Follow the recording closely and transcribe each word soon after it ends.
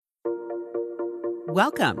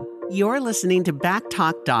Welcome. You're listening to Back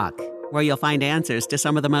Talk Doc, where you'll find answers to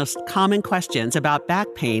some of the most common questions about back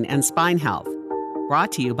pain and spine health.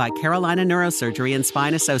 Brought to you by Carolina Neurosurgery and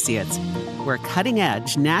Spine Associates, where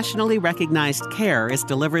cutting-edge, nationally recognized care is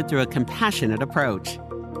delivered through a compassionate approach.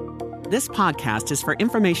 This podcast is for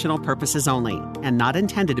informational purposes only and not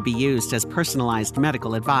intended to be used as personalized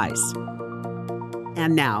medical advice.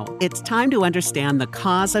 And now, it's time to understand the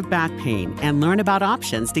cause of back pain and learn about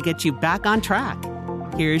options to get you back on track.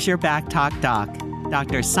 Here's your Back Talk Doc,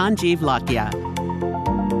 Dr. Sanjeev Lakhia.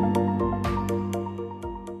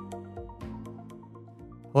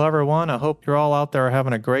 Hello, everyone. I hope you're all out there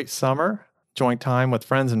having a great summer, enjoying time with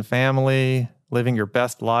friends and family, living your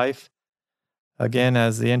best life. Again,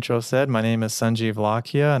 as the intro said, my name is Sanjeev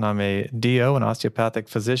Lakhia, and I'm a DO, an osteopathic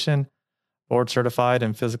physician, board certified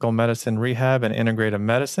in physical medicine rehab and integrative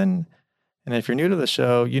medicine. And if you're new to the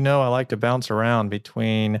show, you know I like to bounce around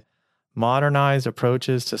between modernized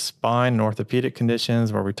approaches to spine and orthopedic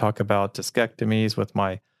conditions, where we talk about discectomies with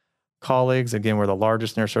my colleagues. Again, we're the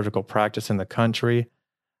largest neurosurgical practice in the country.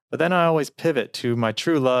 But then I always pivot to my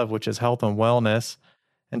true love, which is health and wellness.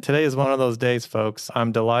 And today is one of those days, folks.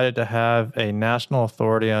 I'm delighted to have a national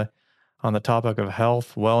authority on the topic of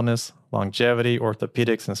health, wellness, longevity,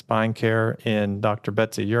 orthopedics, and spine care in Dr.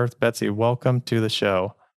 Betsy Yurth. Betsy, welcome to the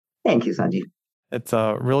show. Thank you, Sanjeev. It's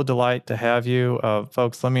a real delight to have you.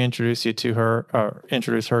 Folks, let me introduce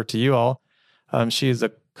her to you all. She is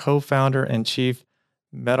a co-founder and chief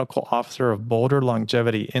medical officer of Boulder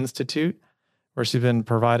Longevity Institute, where she's been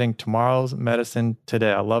providing tomorrow's medicine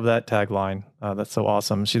today. I love that tagline. That's so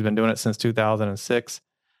awesome. She's been doing it since 2006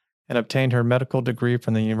 and obtained her medical degree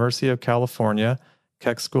from the University of California,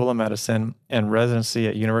 Keck School of Medicine, and residency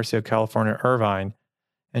at University of California, Irvine.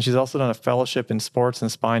 And she's also done a fellowship in sports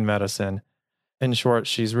and spine medicine. In short,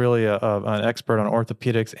 she's really an expert on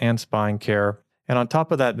orthopedics and spine care. And on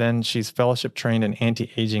top of that, then, she's fellowship trained in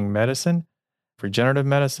anti-aging medicine, regenerative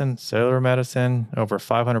medicine, cellular medicine, over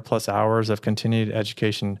 500 plus hours of continued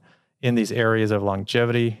education in these areas of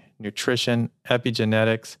longevity, nutrition,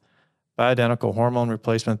 epigenetics, bioidentical hormone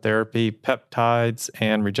replacement therapy, peptides,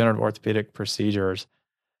 and regenerative orthopedic procedures.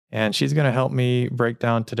 And she's going to help me break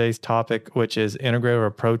down today's topic, which is integrative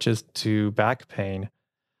approaches to back pain.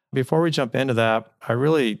 Before we jump into that, I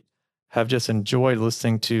really have just enjoyed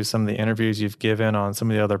listening to some of the interviews you've given on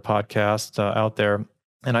some of the other podcasts out there.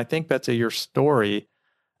 And I think, Betsy, your story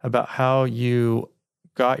about how you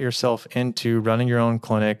got yourself into running your own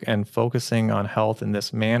clinic and focusing on health in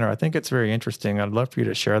this manner, I think it's very interesting. I'd love for you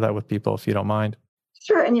to share that with people if you don't mind.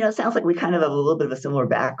 Sure. And, it sounds like we kind of have a little bit of a similar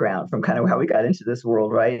background from kind of how we got into this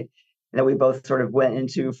world, right? And that we both sort of went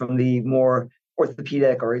into from the more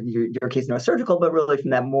orthopedic, or in your case, neurosurgical, but really from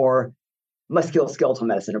that more musculoskeletal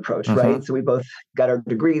medicine approach, right? So we both got our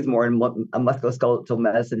degrees more in a musculoskeletal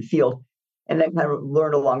medicine field, and then kind of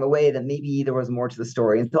learned along the way that maybe there was more to the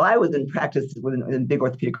story. And so I was in practice in a big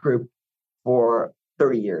orthopedic group for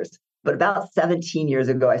 30 years. But about 17 years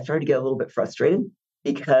ago, I started to get a little bit frustrated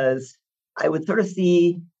because I would sort of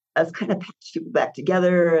see us kind of patch people back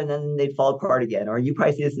together and then they'd fall apart again. Or you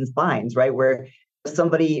probably see this in spines, right? Where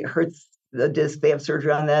somebody hurts the disc, they have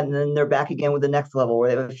surgery on that, and then they're back again with the next level, or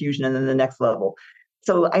they have a fusion and then the next level.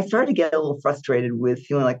 So I started to get a little frustrated with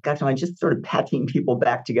feeling like, gosh, am I just sort of patching people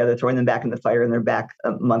back together, throwing them back in the fire, and they're back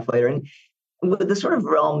a month later? And with the sort of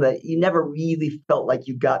realm that you never really felt like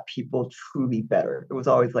you got people truly better. It was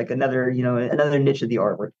always like another niche of the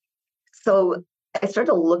artwork. So I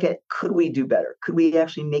started to look at, could we do better? Could we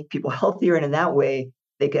actually make people healthier? And in that way,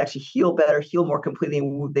 they could actually heal better, heal more completely,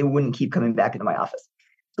 and they wouldn't keep coming back into my office.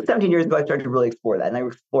 So 17 years ago, I started to really explore that. And I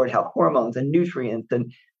explored how hormones and nutrients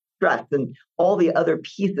and stress and all the other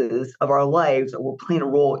pieces of our lives were playing a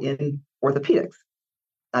role in orthopedics.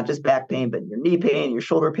 Not just back pain, but your knee pain, your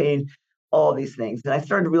shoulder pain, all these things. And I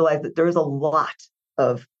started to realize that there's a lot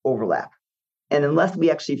of overlap. And unless we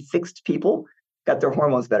actually fixed people, got their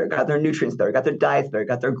hormones better, got their nutrients better, got their diets better,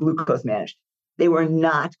 got their glucose managed, they were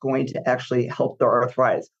not going to actually help their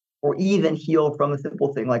arthritis or even heal from a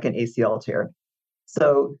simple thing like an ACL tear.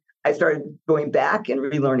 So I started going back and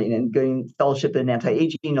relearning and getting fellowship in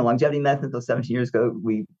anti-aging and longevity medicine. So 17 years ago,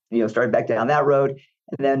 we started back down that road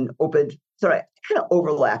and then opened. So I kind of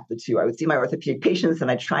overlapped the two. I would see my orthopedic patients and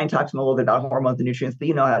I try and talk to them a little bit about hormones and nutrients, but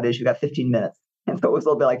you know how it is. You got 15 minutes. And so it was a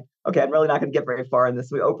little bit like, okay, I'm really not going to get very far in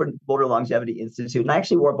this. So we opened Boulder Longevity Institute, and I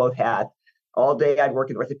actually wore both hats. All day I'd work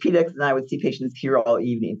in orthopedics, and I would see patients here all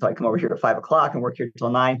evening. So I'd come over here at 5 o'clock and work here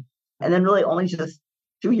till 9. And then really only just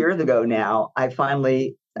 2 years ago now,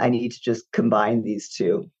 I need to just combine these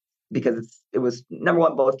two because it was, number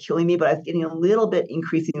one, both killing me, but I was getting a little bit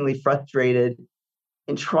increasingly frustrated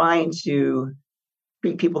in trying to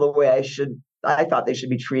treat people the way I thought they should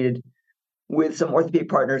be treated, with some orthopedic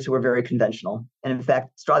partners who were very conventional. And in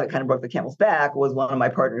fact, straw that kind of broke the camel's back was one of my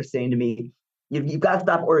partners saying to me, you've got to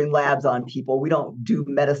stop ordering labs on people. We don't do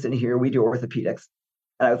medicine here. We do orthopedics.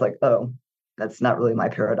 And I was like, oh, that's not really my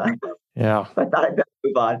paradigm. Yeah. I thought I'd better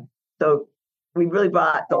move on. So we really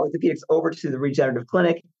brought the orthopedics over to the regenerative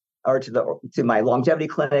clinic, or to my longevity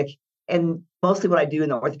clinic. And mostly what I do in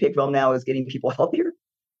the orthopedic realm now is getting people healthier,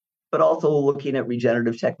 but also looking at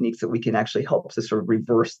regenerative techniques that we can actually help to sort of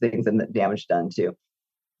reverse things and the damage done too.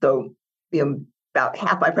 So, about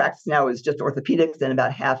half my practice now is just orthopedics, and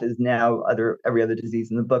about half is now every other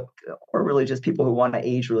disease in the book, or really just people who want to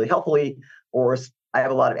age really healthily, or I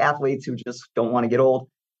have a lot of athletes who just don't want to get old.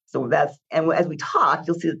 So and as we talk,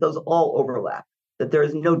 you'll see that those all overlap, that there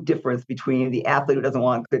is no difference between the athlete who doesn't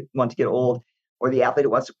want to get old, or the athlete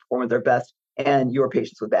who wants to perform at their best, and your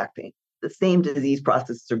patients with back pain. The same disease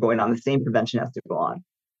processes are going on, the same prevention has to go on.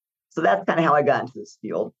 So that's kind of how I got into this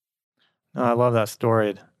field. I love that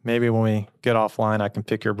story. Maybe when we get offline, I can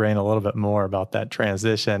pick your brain a little bit more about that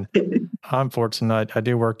transition. I'm fortunate. I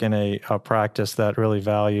do work in a practice that really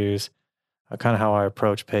values kind of how I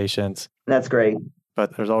approach patients. That's great.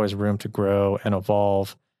 But there's always room to grow and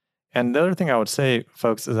evolve. And the other thing I would say,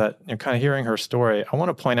 folks, is that kind of hearing her story, I want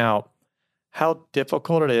to point out how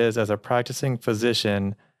difficult it is as a practicing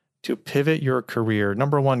physician to pivot your career.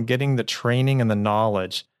 Number one, getting the training and the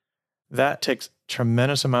knowledge. That takes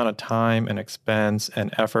tremendous amount of time and expense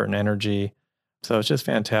and effort and energy. So it's just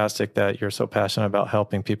fantastic that you're so passionate about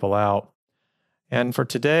helping people out. And for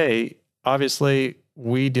today, obviously,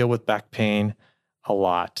 we deal with back pain a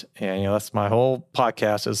lot. And that's my whole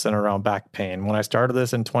podcast is centered around back pain. When I started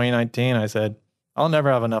this in 2019, I said, I'll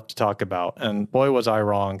never have enough to talk about. And boy, was I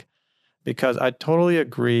wrong, because I totally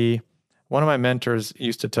agree. One of my mentors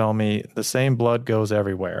used to tell me the same blood goes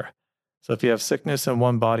everywhere. So if you have sickness in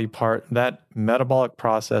one body part, that metabolic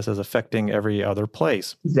process is affecting every other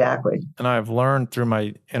place. Exactly. And I've learned through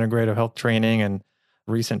my integrative health training and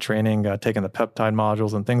recent training, taking the peptide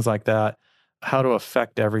modules and things like that, how to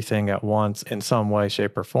affect everything at once in some way,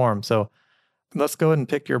 shape, or form. So let's go ahead and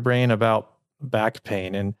pick your brain about back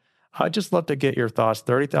pain. And I'd just love to get your thoughts,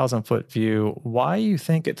 30,000 foot view, why you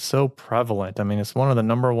think it's so prevalent. I mean, it's one of the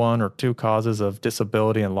number one or two causes of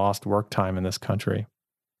disability and lost work time in this country.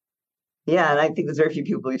 Yeah, and I think there's very few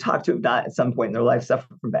people you talk to who not at some point in their life suffer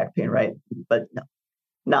from back pain, right? But no,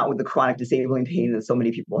 not with the chronic disabling pain that so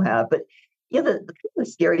many people have. But the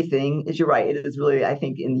scary thing is, you're right. It is really, I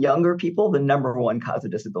think, in younger people, the number one cause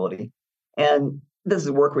of disability. And this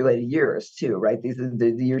is work-related years too, right? These are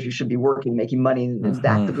the years you should be working, making money. And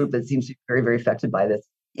that's the group that seems to be very, very affected by this.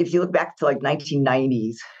 If you look back to like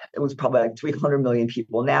 1990s, it was probably like 300 million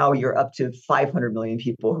people. Now you're up to 500 million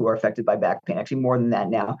people who are affected by back pain, actually more than that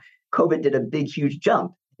now. COVID did a big, huge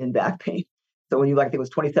jump in back pain. So when I think it was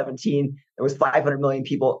 2017, there was 500 million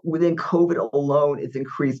people. Within COVID alone, it's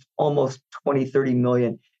increased almost 20, 30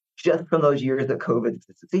 million just from those years that COVID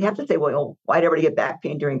existed. So you have to say, well, why did everybody get back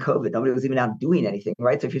pain during COVID? Nobody was even out doing anything,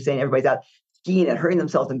 right? So if you're saying everybody's out skiing and hurting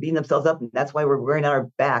themselves and beating themselves up, and that's why we're wearing out our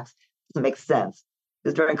backs, it doesn't make sense.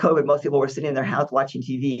 Because during COVID, most people were sitting in their house watching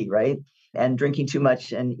TV, right? And drinking too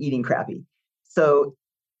much and eating crappy. So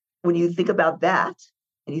when you think about that,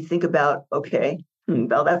 and you think about, okay,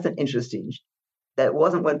 well, that's an interesting. That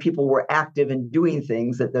wasn't when people were active and doing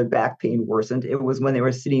things that their back pain worsened. It was when they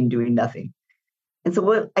were sitting doing nothing. And so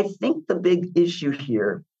what I think the big issue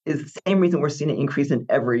here is the same reason we're seeing an increase in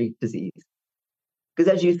every disease.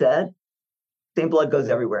 Because as you said, same blood goes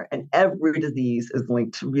everywhere. And every disease is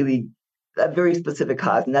linked to really a very specific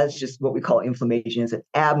cause. And that's just what we call inflammation. It's an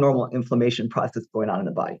abnormal inflammation process going on in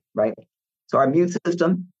the body, right? So our immune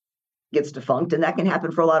system gets defunct, and that can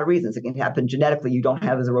happen for a lot of reasons. It can happen genetically. You don't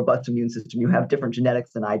have as a robust immune system. You have different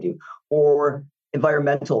genetics than I do. Or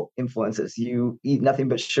environmental influences. You eat nothing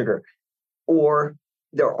but sugar. Or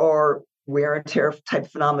there are wear and tear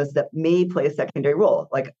type phenomena that may play a secondary role.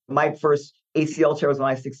 Like my first ACL tear was when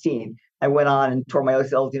I was 16. I went on and tore my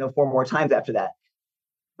ACLs, 4 more times after that.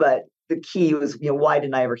 But the key was, why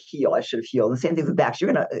didn't I ever heal? I should have healed. And the same thing with backs.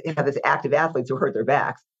 You're going to have this active athletes who hurt their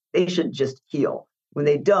backs. They should just heal. When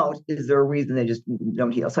they don't, is there a reason they just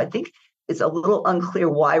don't heal? So I think it's a little unclear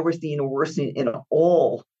why we're seeing a worsening in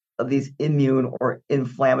all of these immune or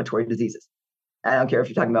inflammatory diseases. I don't care if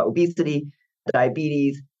you're talking about obesity,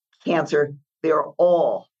 diabetes, cancer, they are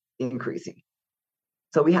all increasing.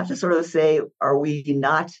 So we have to sort of say, are we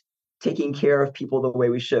not taking care of people the way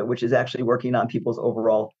we should, which is actually working on people's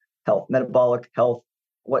overall health, metabolic health,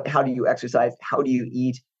 how do you exercise, how do you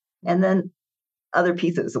eat, and then other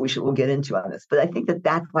pieces that we'll get into on this. But I think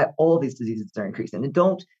that's why all these diseases are increasing. And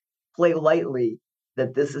don't play lightly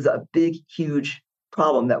that this is a big, huge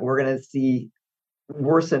problem that we're going to see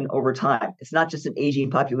worsen over time. It's not just an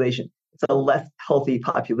aging population. It's a less healthy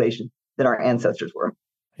population than our ancestors were.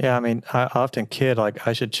 Yeah, I mean, I often kid like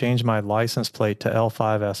I should change my license plate to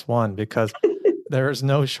L5S1 because there is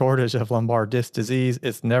no shortage of lumbar disc disease.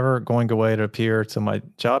 It's never going away, to appear. So my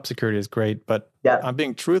job security is great, but I'm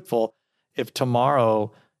being truthful. If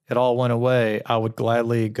tomorrow it all went away, I would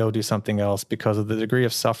gladly go do something else because of the degree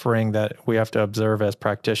of suffering that we have to observe as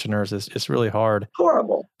practitioners. It's really hard.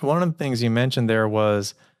 Horrible. One of the things you mentioned there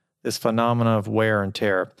was this phenomena of wear and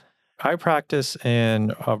tear. I practice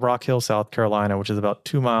in Rock Hill, South Carolina, which is about a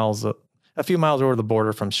few miles over the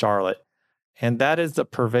border from Charlotte. And that is the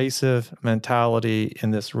pervasive mentality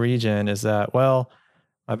in this region, is that, well,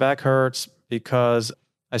 my back hurts because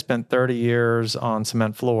I spent 30 years on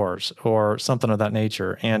cement floors or something of that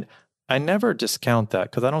nature. And I never discount that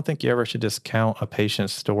because I don't think you ever should discount a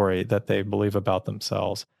patient's story that they believe about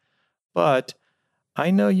themselves. But I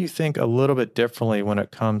know you think a little bit differently when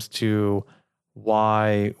it comes to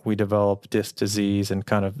why we develop disc disease and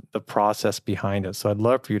kind of the process behind it. So I'd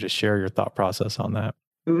love for you to share your thought process on that.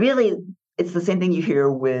 Really, it's the same thing you hear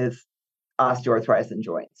with osteoarthritis in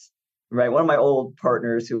joints, right? One of my old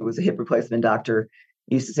partners who was a hip replacement doctor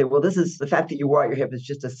used to say, well, this is the fact that you wore out your hip is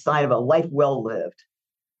just a sign of a life well lived.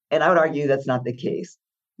 And I would argue that's not the case,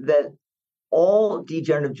 that all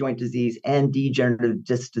degenerative joint disease and degenerative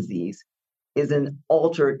disc disease is an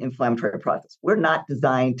altered inflammatory process. We're not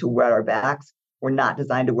designed to wear out our backs. We're not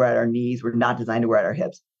designed to wear out our knees. We're not designed to wear out our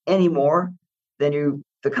hips any more than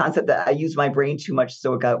the concept that I used my brain too much,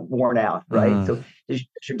 so it got worn out, right? So does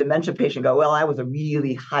your dementia patient go, well, I was a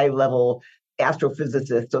really high level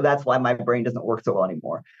astrophysicist, so that's why my brain doesn't work so well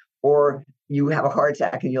anymore. Or you have a heart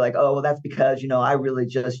attack and you're like, oh, well, that's because, I really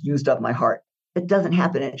just used up my heart. It doesn't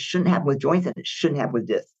happen. And it shouldn't happen with joints, and it shouldn't happen with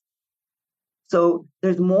discs. So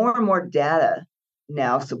there's more and more data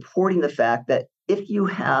now supporting the fact that if you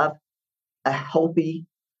have a healthy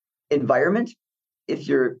environment, if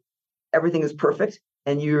everything is perfect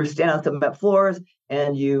and you stand on cement floors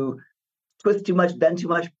and you twist too much, bend too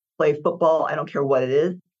much, play football, I don't care what it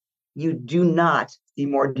is, you do not see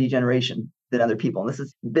more degeneration than other people. And this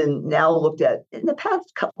has been now looked at in the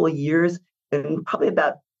past couple of years in probably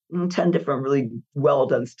about 10 different really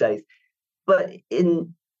well-done studies. But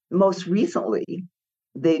most recently,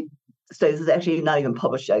 this is actually not even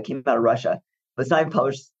published yet. It came out of Russia, but it's not even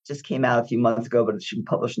published, just came out a few months ago, but it should be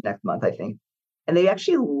published next month, I think. And they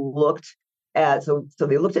actually looked at, so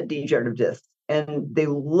they looked at degenerative discs, and they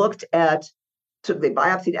biopsied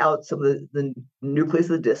out some of the nucleus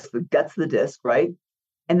of the disc, the guts of the disc, right?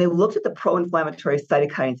 And they looked at the pro-inflammatory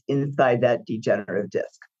cytokines inside that degenerative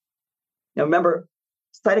disc. Now, remember,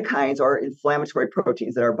 cytokines are inflammatory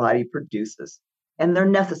proteins that our body produces, and they're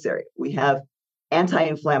necessary. We have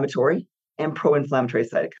anti-inflammatory and pro-inflammatory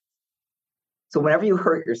cytokines. So whenever you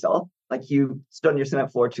hurt yourself, like you stood on your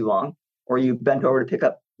cement floor too long, or you bent over to pick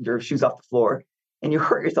up your shoes off the floor, and you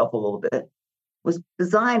hurt yourself a little bit, was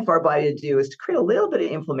designed for our body to do is to create a little bit of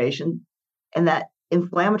inflammation, and that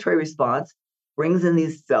inflammatory response brings in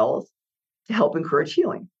these cells to help encourage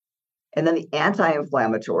healing. And then the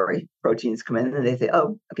anti-inflammatory proteins come in and they say,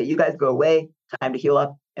 oh, okay, you guys go away, time to heal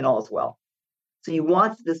up, and all is well. So you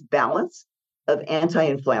want this balance of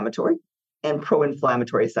anti-inflammatory and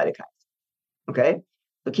pro-inflammatory cytokines. Okay,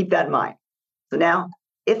 so keep that in mind. So now,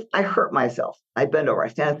 if I hurt myself, I bend over, I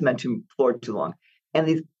stand on the cement floor too long, and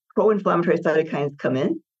these pro-inflammatory cytokines come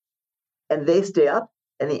in, and they stay up,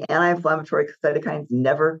 and the anti-inflammatory cytokines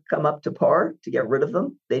never come up to par to get rid of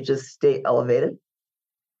them. They just stay elevated.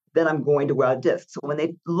 Then I'm going to wear out discs. So when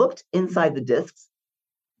they looked inside the discs,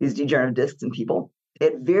 these degenerative discs in people, they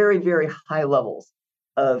had very, very high levels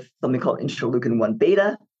of something called interleukin-1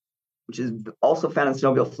 beta, which is also found in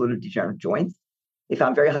synovial fluid of degenerative joints. They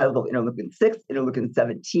found very high level of interleukin-6,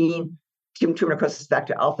 interleukin-17, tumor necrosis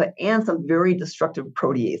factor alpha, and some very destructive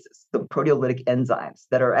proteases, the proteolytic enzymes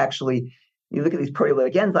that are actually, you look at these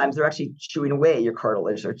proteolytic enzymes, they're actually chewing away your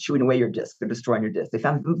cartilage, or chewing away your disc, they're destroying your disc. They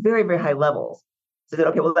found very, very high levels. So they said,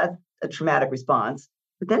 okay, well, that's a traumatic response.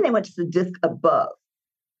 But then they went to the disc above,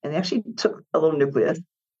 and they actually took a little nucleus.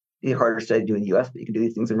 It's a harder study to do in the US, but you can do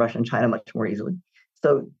these things in Russia and China much more easily.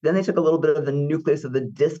 So then they took a little bit of the nucleus of the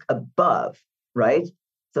disc above, right?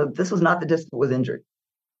 So this was not the disc that was injured.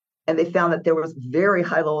 And they found that there was very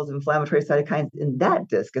high levels of inflammatory cytokines in that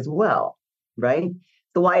disc as well, right?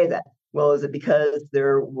 So why is that? Well, is it because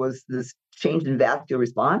there was this change in vascular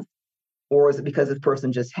response? Or is it because this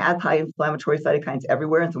person just has high inflammatory cytokines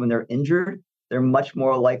everywhere, and so when they're injured, they're much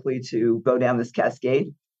more likely to go down this cascade?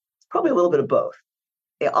 It's probably a little bit of both.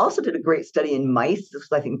 They also did a great study in mice. This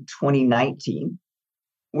was, I think, 2019.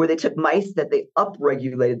 where they took mice that they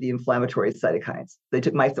upregulated the inflammatory cytokines. They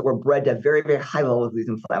took mice that were bred to have very, very high levels of these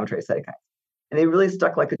inflammatory cytokines. And they really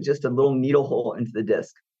stuck like just a little needle hole into the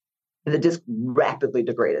disc. And the disc rapidly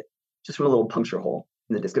degraded, just from a little puncture hole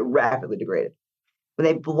in the disc. It rapidly degraded. When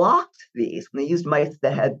they blocked these, when they used mice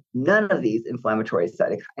that had none of these inflammatory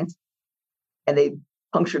cytokines, and they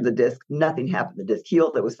punctured the disc, nothing happened. The disc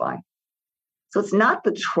healed, it was fine. So it's not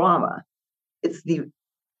the trauma, it's the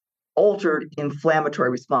altered inflammatory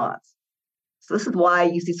response. So this is why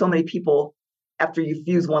you see so many people, after you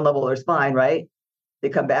fuse one level of their spine, right? They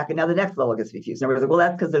come back and now the next level gets to be fused. And everybody's like, well,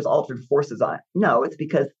 that's because there's altered forces on it. No, it's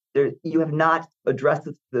because you have not addressed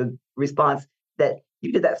the response that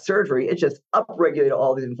you did that surgery. It just upregulated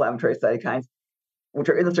all these inflammatory cytokines, which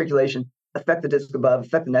are in the circulation, affect the disc above,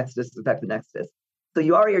 affect the next disc, affect the next disc. So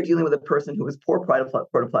you already are dealing with a person who has poor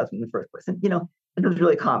protoplasm in the first place. And, this is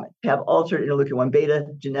really common to have altered interleukin-1 beta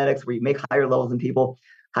genetics where you make higher levels in people,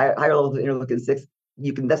 higher levels of interleukin-6.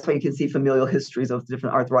 That's why you can see familial histories of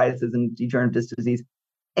different arthritises and degenerative disc disease.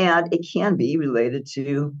 And it can be related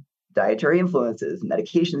to dietary influences,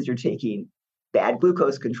 medications you're taking, bad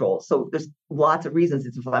glucose control. So there's lots of reasons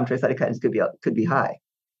its inflammatory cytokines could be high.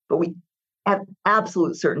 But we have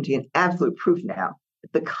absolute certainty and absolute proof now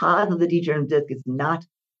that the cause of the degenerative disc is not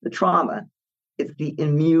the trauma, it's the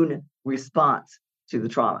immune response to the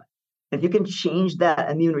trauma. And if you can change that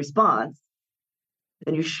immune response,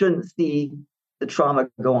 then you shouldn't see the trauma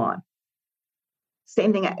go on.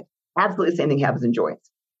 Absolutely the same thing happens in joints.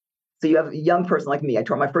 So you have a young person like me. I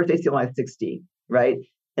tore my first ACL when I was 16, right?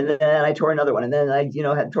 And then I tore another one. And then I,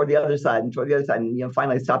 had tore the other side and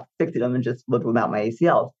finally stopped fixing them and just lived without my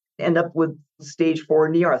ACLs. End up with stage 4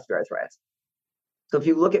 knee osteoarthritis. So if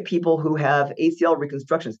you look at people who have ACL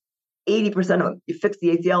reconstructions, 80% of them, you fix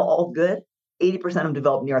the ACL, all good. 80% of them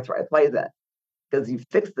develop knee arthritis. Why is that? Because you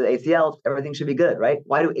fix the ACL, everything should be good, right?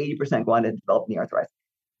 Why do 80% go on to develop knee arthritis?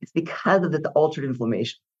 It's because of the altered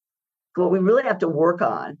inflammation. So what we really have to work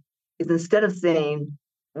on is instead of saying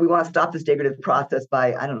we want to stop this degradative process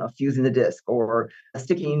by, fusing the disc or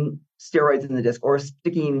sticking steroids in the disc or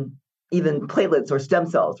sticking even platelets or stem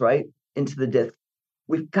cells, right, into the disc,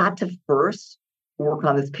 we've got to first work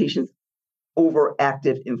on this patient's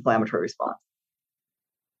overactive inflammatory response.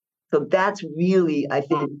 So that's really, I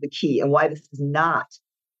think, the key and why this is not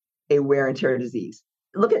a wear and tear disease.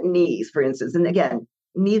 Look at knees, for instance. And again,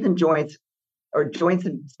 knees and joints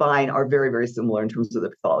and spine are very, very similar in terms of the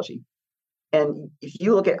pathology. And if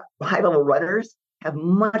you look at high-level runners, have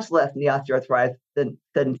much less knee osteoarthritis than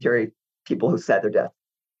sedentary people who sat their desk.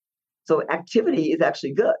 So activity is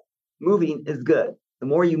actually good. Moving is good. The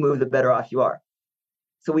more you move, the better off you are.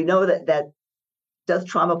 So we know that does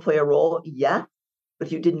trauma play a role? Yes. But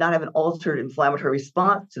if you did not have an altered inflammatory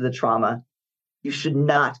response to the trauma, you should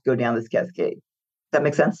not go down this cascade. Does that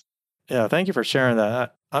make sense? Yeah, thank you for sharing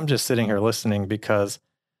that. I'm just sitting here listening because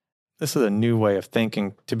this is a new way of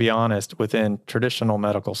thinking, to be honest, within traditional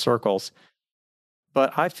medical circles.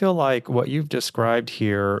 But I feel like what you've described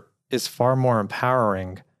here is far more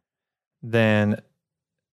empowering than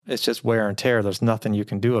it's just wear and tear. There's nothing you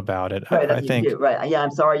can do about it. Right, I think. Right. Yeah,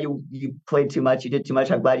 I'm sorry you played too much. You did too much.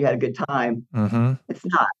 I'm glad you had a good time. Mm-hmm. It's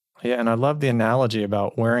not. Yeah, and I love the analogy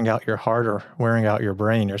about wearing out your heart or wearing out your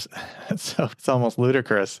brain. It's almost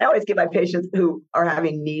ludicrous. I always give my patients who are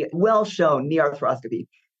having well-shown knee arthroscopy.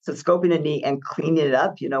 So scoping a knee and cleaning it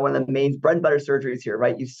up, one of the main bread and butter surgeries here,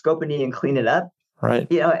 right? You scope a knee and clean it up.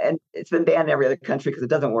 Right. And it's been banned in every other country because it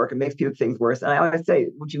doesn't work. It makes things worse. And I always say,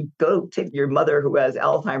 would you go take your mother who has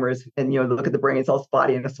Alzheimer's and, look at the brain, it's all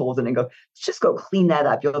spotty and the holes in it and go, just go clean that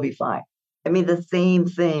up. You'll be fine. I mean, the same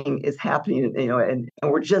thing is happening, and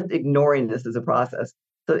we're just ignoring this as a process.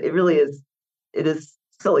 So it really is, it is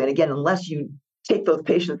silly. And again, unless you take those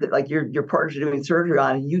patients that like your partners are doing surgery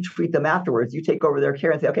on and you treat them afterwards, you take over their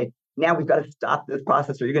care and say, okay, now we've got to stop this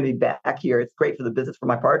process or you're going to be back here. It's great for the business for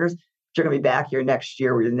my partners, but you're going to be back here next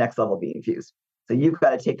year where you're the next level being fused. So you've got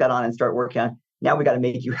to take that on and start working on, now we got to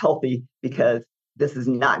make you healthy because this is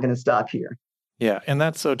not going to stop here. Yeah. And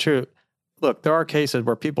that's so true. Look, there are cases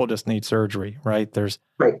where people just need surgery, right? There's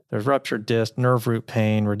ruptured disc, nerve root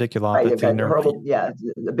pain, radiculopathy. Right,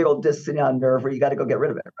 the big old disc sitting on nerve where you got to go get rid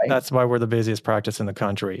of it, right? That's why we're the busiest practice in the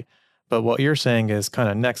country. But what you're saying is kind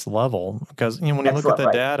of next level because when you look at the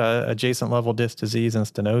data, adjacent level disc disease and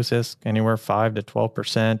stenosis, anywhere 5 to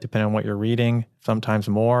 12%, depending on what you're reading, sometimes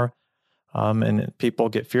more. And people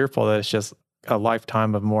get fearful that it's just a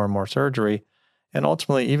lifetime of more and more surgery. And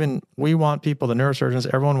ultimately, even we want people, the neurosurgeons,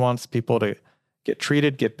 everyone wants people to get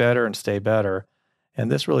treated, get better, and stay better.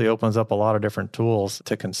 And this really opens up a lot of different tools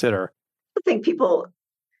to consider. I think people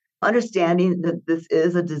understanding that this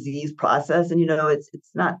is a disease process, and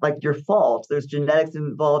it's not like your fault. There's genetics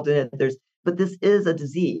involved in it. But this is a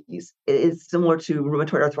disease. It is similar to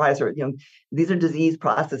rheumatoid arthritis, or these are disease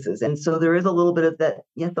processes, and so there is a little bit of that.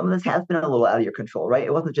 Yeah, some of this has been a little out of your control, right?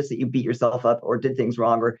 It wasn't just that you beat yourself up or did things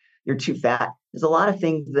wrong or you're too fat. There's a lot of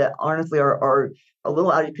things that honestly are a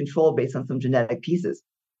little out of control based on some genetic pieces.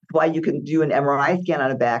 Why you can do an MRI scan on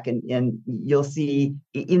a back, and you'll see,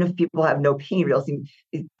 even if people have no pain, you'll see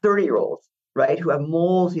 30-year-olds, right, who have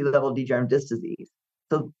multi-level degenerative disc disease.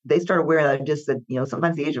 So they started wearing that disc at,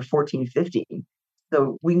 sometimes the age of 14, 15.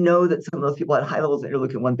 So we know that some of those people had high levels of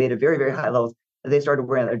interleukin-1 beta, very, very high levels, they started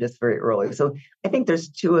wearing their discs very early. So I think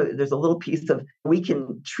there's a little piece of, we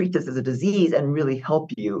can treat this as a disease and really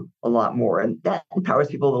help you a lot more. And that empowers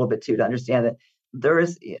people a little bit too, to understand that there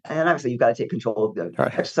is, and obviously you've got to take control of the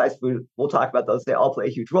exercise, food. We'll talk about those. They all play a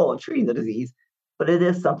huge role in treating the disease, but it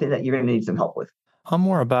is something that you're going to need some help with. I'm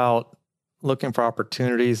more about looking for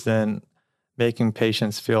opportunities than making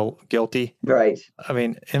patients feel guilty. Right. I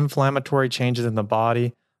mean, inflammatory changes in the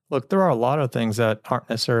body. Look, there are a lot of things that aren't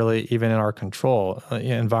necessarily even in our control.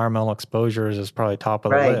 Environmental exposures is probably top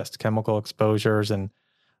of the list. Chemical exposures and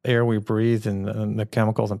air we breathe, and the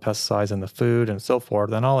chemicals and pesticides in the food and so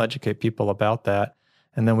forth. And I'll educate people about that.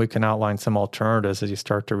 And then we can outline some alternatives as you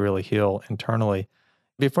start to really heal internally.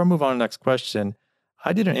 Before I move on to the next question,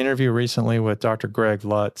 I did an interview recently with Dr. Greg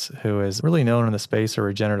Lutz, who is really known in the space of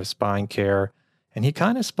regenerative spine care. And he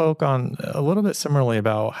kind of spoke on a little bit similarly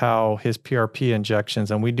about how his PRP injections,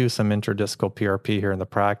 and we do some intradiscal PRP here in the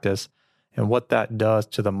practice, and what that does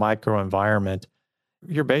to the microenvironment.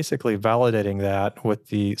 You're basically validating that with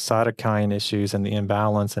the cytokine issues and the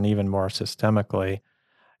imbalance, and even more systemically.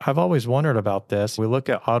 I've always wondered about this. We look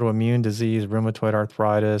at autoimmune disease, rheumatoid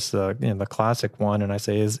arthritis, the classic one, and I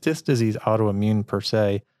say, is this disease autoimmune per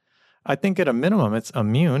se? I think at a minimum, it's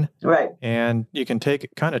immune. Right. And you can take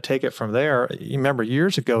it from there. You remember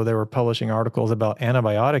years ago, they were publishing articles about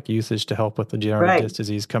antibiotic usage to help with the degenerative disc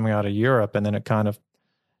disease coming out of Europe, and then it kind of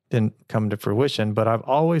didn't come to fruition. But I've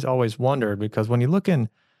always wondered, because when you look in,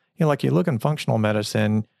 like you look in functional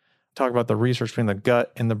medicine, talk about the research between the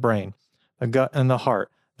gut and the brain, the gut and the heart,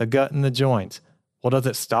 the gut and the joints. Well, does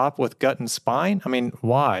it stop with gut and spine? I mean,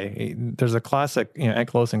 why? There's a classic,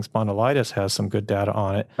 ankylosing spondylitis has some good data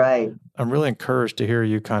on it. Right. I'm really encouraged to hear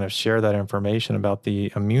you kind of share that information about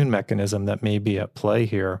the immune mechanism that may be at play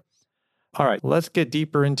here. All right, let's get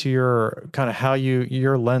deeper into your kind of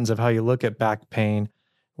your lens of how you look at back pain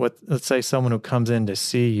with, let's say, someone who comes in to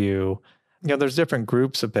see you. There's different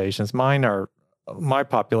groups of patients. My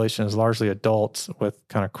population is largely adults with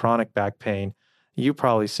kind of chronic back pain. You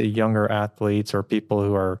probably see younger athletes or people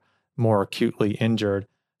who are more acutely injured.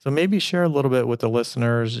 So maybe share a little bit with the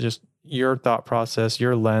listeners, just your thought process,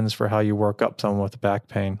 your lens for how you work up someone with back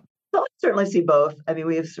pain. Well, I certainly see both. I mean,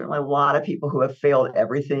 we have certainly a lot of people who have failed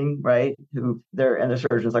everything, right? The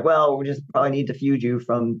surgeon's like, well, we just probably need to fuse you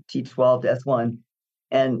from T12 to S1.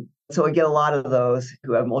 And so we get a lot of those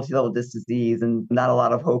who have multi-level disc disease and not a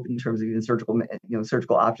lot of hope in terms of even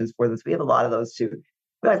surgical options for this. We have a lot of those too.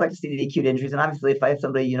 We always like to see the acute injuries. And obviously, if I have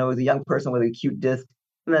somebody, who's a young person with acute disc,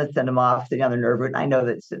 I'm going to send them off, sitting on their nerve root. And I know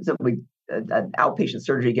that simply an outpatient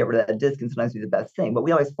surgery to get rid of that disc can sometimes be the best thing. But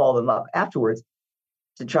we always follow them up afterwards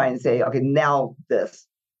to try and say, okay, now this.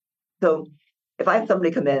 So if I have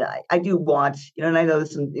somebody come in, I do want, and I know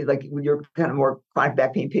this is like with your kind of more chronic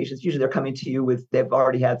back pain patients, usually they're coming to you with, they've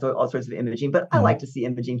already had all sorts of imaging, but I like to see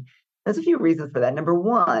imaging. There's a few reasons for that. Number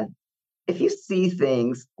one, if you see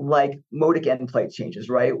things like modic end plate changes,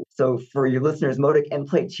 right? So for your listeners, modic end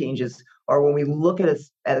plate changes are when we look at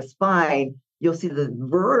a spine, you'll see the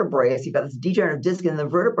vertebrae. So you've got this degenerative disc, and the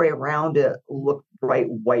vertebrae around it look bright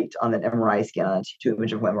white on an MRI scan, on a T2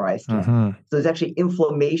 image of MRI scan. So there's actually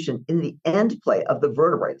inflammation in the end plate of the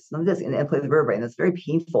vertebrae. It's not this in the end plate of the vertebrae, and that's very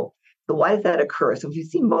painful. So why does that occur? So if you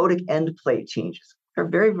see modic end plate changes, they're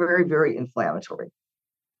very, very, very inflammatory.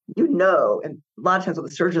 And a lot of times what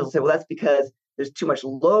the surgeons will say, well, that's because there's too much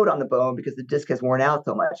load on the bone because the disc has worn out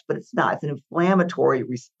so much, but it's not. It's an inflammatory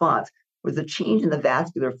response. There's a change in the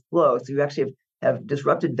vascular flow. So you actually have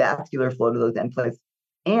disrupted vascular flow to those end plates.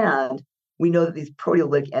 And we know that these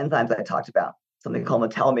proteolytic enzymes I talked about, something called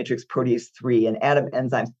metallomatrix protease 3 and ADAM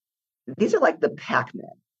enzymes, these are like the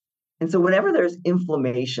Pac-Man. And so whenever there's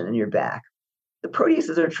inflammation in your back, the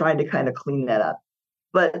proteases are trying to kind of clean that up.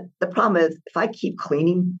 But the problem is, if I keep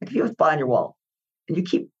cleaning, like if you have a spot on your wall and you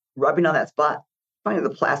keep rubbing on that spot, finally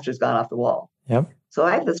the plaster's gone off the wall. Yep. So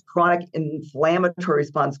I have this chronic inflammatory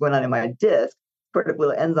response going on in my disc.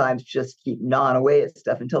 Particular enzymes just keep gnawing away at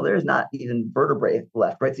stuff until there's not even vertebrae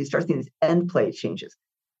left, right? So you start seeing these end plate changes.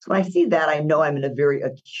 So when I see that, I know I'm in a very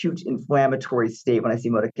acute inflammatory state when I see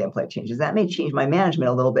motor implant changes. That may change my management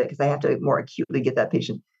a little bit because I have to more acutely get that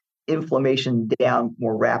patient inflammation down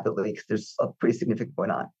more rapidly because there's a pretty significant going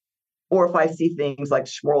on. Or if I see things like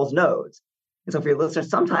Schmorl's nodes. And so for your listeners,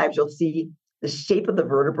 sometimes you'll see the shape of the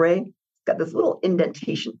vertebrae. It's got this little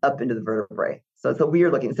indentation up into the vertebrae. So it's a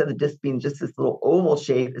weird looking, instead of the disc being just this little oval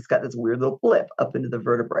shape, it's got this weird little blip up into the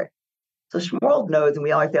vertebrae. So Schmorl's nodes, and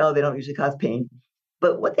we always say, oh, they don't usually cause pain.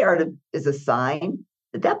 But what they are is a sign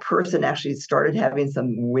that that person actually started having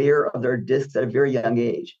some wear of their discs at a very young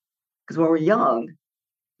age. Because when we're young,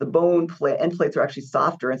 the bone end plates are actually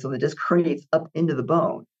softer, and so the disc herniates up into the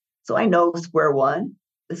bone. So I know square one,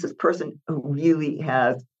 this is a person who really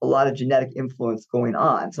has a lot of genetic influence going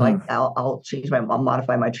on. So I'll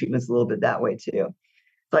modify my treatments a little bit that way too.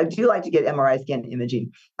 So I do like to get MRI scan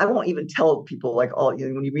imaging. I won't even tell people when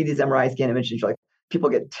you read these MRI scan images, people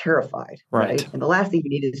get terrified, right? And the last thing you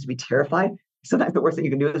need is to be terrified. Sometimes the worst thing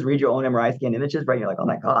you can do is read your own MRI scan images, right? And you're like, oh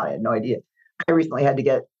my God, I had no idea. I recently had to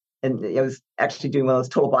get, and I was actually doing one of those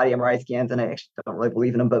total body MRI scans, and I actually don't really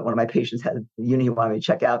believe in them, but one of my patients had a unit he wanted me to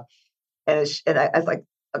check out. And I was like,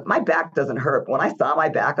 my back doesn't hurt. But when I saw my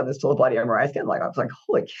back on this total body MRI scan, I was like,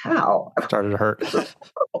 holy cow. It started to hurt.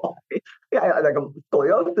 I had like a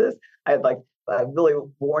scoliosis. I had a really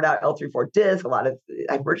worn out L3-4 disc, I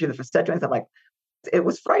had virtually the facet joints. I'm like, it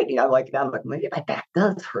was frightening. I'm like, maybe my back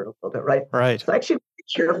does hurt a little bit, right? Right. So I actually be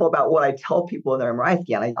careful about what I tell people in their MRI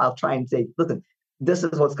scan. I'll try and say, listen, this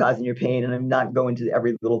is what's causing your pain, and I'm not going into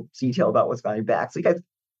every little detail about what's on your back. So you guys,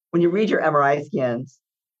 when you read your MRI scans,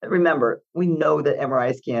 remember, we know that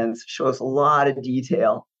MRI scans show us a lot of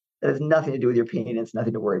detail that has nothing to do with your pain. It's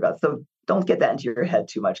nothing to worry about. So don't get that into your head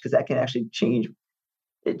too much, because that can actually change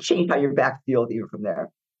how your back feels even from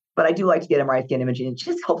there. But I do like to get MRI scan imaging. It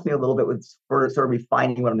just helps me a little bit with sort of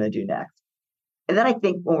refining what I'm going to do next. And then I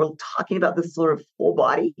think when we're talking about this sort of full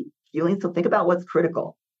body healing, so think about what's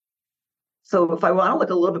critical. So if I want to look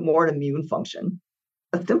a little bit more at immune function,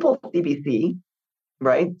 a simple CBC,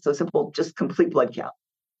 right? So simple, just complete blood count.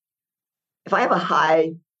 If I have a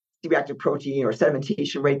high C-reactive protein or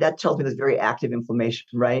sedimentation rate, that tells me there's very active inflammation,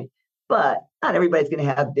 right? But not everybody's going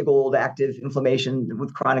to have big old active inflammation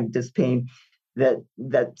with chronic disc pain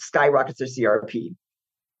that skyrockets their CRP.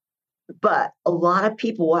 But a lot of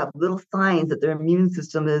people will have little signs that their immune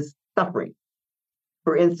system is suffering.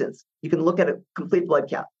 For instance, you can look at a complete blood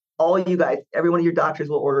count. All you guys, every one of your doctors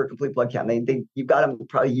will order a complete blood count. You've got them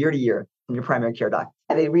probably year to year from your primary care doc.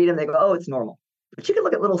 And they read them, they go, oh, it's normal. But you can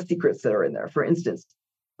look at little secrets that are in there. For instance,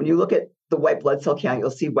 when you look at the white blood cell count,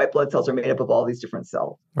 you'll see white blood cells are made up of all these different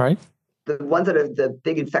cells. Right. The ones that are the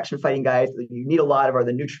big infection-fighting guys that you need a lot of are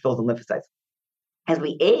the neutrophils and lymphocytes. As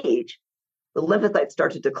we age, the lymphocytes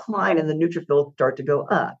start to decline and the neutrophils start to go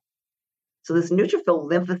up. So this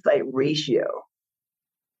neutrophil-lymphocyte ratio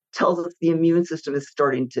tells us the immune system is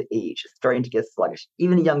starting to age, it's starting to get sluggish.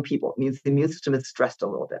 Even in young people, it means the immune system is stressed a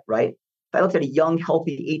little bit, right? If I looked at a young,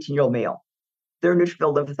 healthy 18-year-old male, their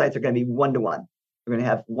neutrophil lymphocytes are going to be 1-1. They're going to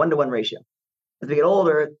have 1-1 ratio. As we get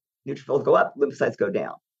older, neutrophils go up, lymphocytes go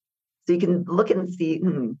down. So you can look at and see,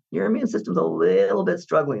 your immune system's a little bit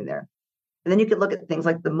struggling there. And then you can look at things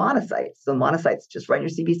like the monocytes. So monocytes, just write in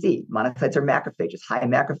your CBC. Monocytes are macrophages. High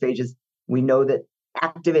macrophages, we know that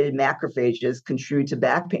activated macrophages contribute to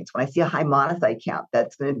back pain. So when I see a high monocyte count,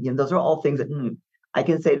 that's going to, those are all things that I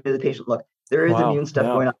can say to the patient, look, there is immune stuff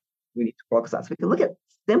going on we need to focus on. So we can look at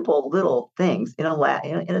simple little things in a lab,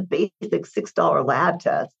 in a basic $6 lab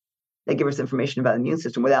test that give us information about the immune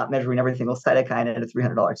system without measuring every single cytokine in a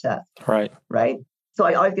 $300 test. Right. So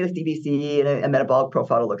I always get a CBC and a metabolic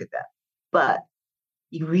profile to look at that. But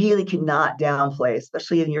you really cannot downplay,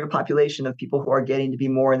 especially in your population of people who are getting to be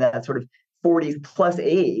more in that sort of 40s plus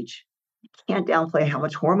age, you can't downplay how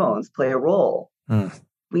much hormones play a role.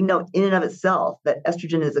 We know in and of itself that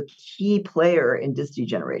estrogen is a key player in disc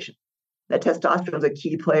degeneration, that testosterone is a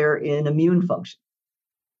key player in immune function.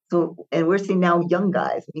 So, and we're seeing now young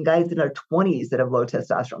guys, guys in their 20s that have low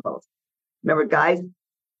testosterone levels. Remember, guys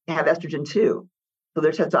have estrogen too. So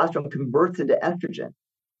their testosterone converts into estrogen.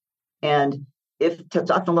 And if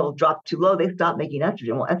testosterone levels drop too low, they stop making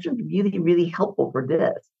estrogen. Well, estrogen is really, really helpful for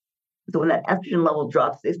disc. So when that estrogen level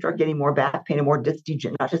drops, they start getting more back pain and more disc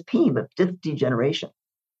degeneration, not just pain, but disc degeneration.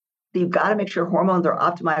 So you've got to make sure hormones are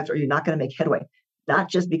optimized or you're not going to make headway, not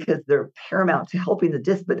just because they're paramount to helping the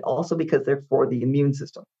disc, but also because they're for the immune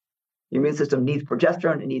system. The immune system needs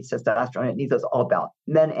progesterone, it needs testosterone, it needs us all balanced,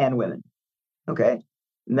 men and women. Okay?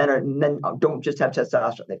 Men don't just have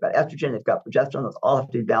testosterone. They've got estrogen, they've got progesterone. Those all have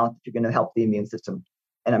to be balanced if you're going to help the immune system.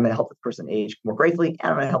 And I'm going to help this person age more gracefully,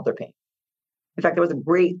 and I'm going to help their pain. In fact, there was a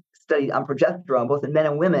great study on progesterone, both in men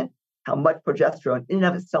and women, how much progesterone in and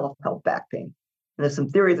of itself helped back pain. And there's some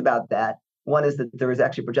theories about that. One is that there is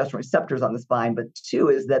actually progesterone receptors on the spine, but two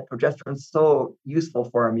is that progesterone is so useful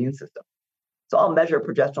for our immune system. So I'll measure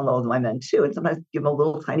progesterone levels in my men too, and sometimes give them a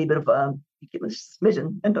little tiny bit of give them a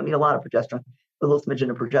smidgen, and don't need a lot of progesterone, a little smidgen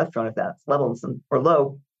of progesterone if that's level or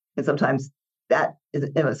low, and sometimes that is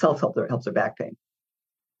in itself helps their back pain.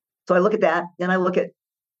 So I look at that, and I look at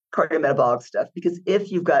cardiometabolic stuff, because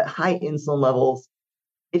if you've got high insulin levels,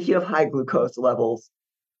 if you have high glucose levels,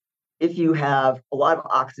 if you have a lot of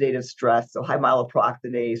oxidative stress, so high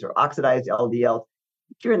myeloperoxidase or oxidized LDL,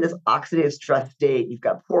 if you're in this oxidative stress state, you've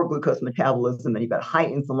got poor glucose metabolism, and you've got high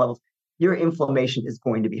insulin levels, your inflammation is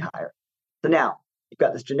going to be higher. So now you've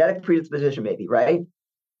got this genetic predisposition, maybe, right?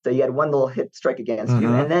 So you had one little hit strike against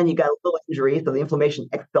you, and then you got a little injury, so the inflammation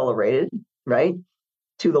accelerated, right?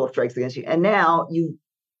 Two little strikes against you, and now you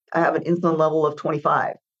have an insulin level of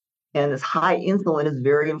 25. And this high insulin is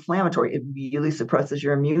very inflammatory. It really suppresses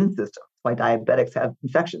your immune system. That's why diabetics have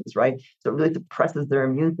infections, right? So it really suppresses their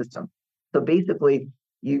immune system. So basically,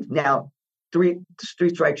 you've now three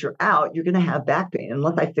strikes, you're out, you're going to have back pain.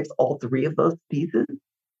 Unless I fix all three of those pieces,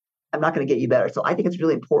 I'm not going to get you better. So I think it's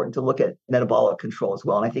really important to look at metabolic control as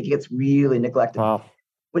well. And I think it gets really neglected. Wow.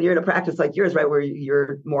 When you're in a practice like yours, right, where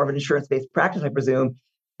you're more of an insurance-based practice, I presume,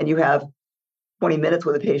 and you have 20 minutes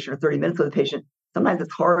with a patient or 30 minutes with a patient, sometimes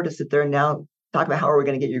it's hard to sit there and now talk about how are we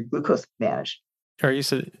going to get your glucose managed. Were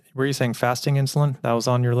you saying fasting insulin? That was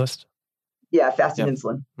on your list? Yeah, fasting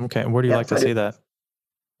insulin. Okay. And where do you like to see that?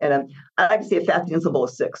 And I like to see a fasting insulin below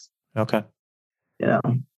 6. Okay. You know,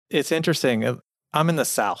 it's interesting. I'm in the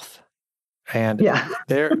South, and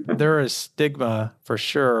there is stigma for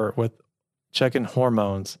sure with checking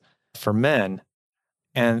hormones for men.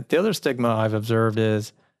 And the other stigma I've observed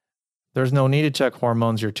is there's no need to check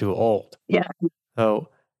hormones. You're too old. Yeah. So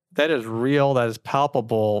that is real. That is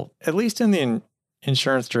palpable, at least in the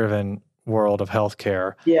insurance-driven world of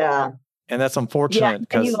healthcare. Yeah. And that's unfortunate.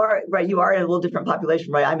 Yeah, and you are right. You are in a little different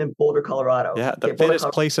population, right? I'm in Boulder, Colorado. Yeah, the fittest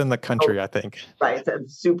place in the country, I think. Right. It's a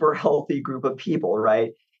super healthy group of people,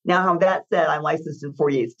 right? Now, that said, I'm licensed in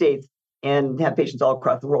 48 states and have patients all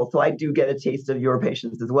across the world. So I do get a taste of your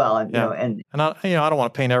patients as well. And, and I don't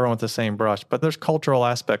want to paint everyone with the same brush, but there's cultural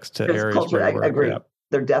aspects to areas culture, where I agree.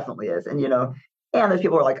 There definitely is. And, and there's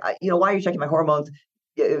people who are like, why are you checking my hormones?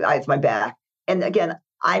 It's my back. And again,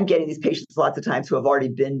 I'm getting these patients lots of times who have already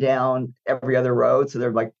been down every other road. So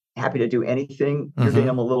they're like happy to do anything. You're getting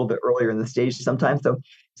them a little bit earlier in the stage sometimes. So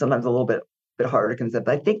sometimes a little bit harder to concept.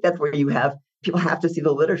 But I think that's where people have to see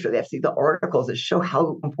the literature. They have to see the articles that show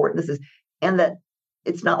how important this is. And that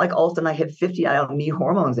it's not like all of a sudden I hit 50, I don't need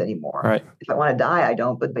hormones anymore. Right. If I want to die, I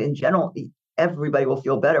don't. But in general, everybody will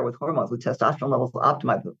feel better with hormones, with testosterone levels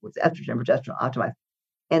optimized, with estrogen and progesterone optimized.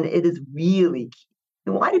 And it is really key.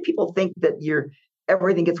 And why do people think that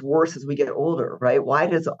everything gets worse as we get older, right? Why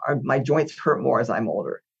does my joints hurt more as I'm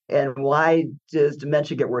older? And why does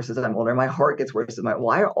dementia get worse as I'm older? My heart gets worse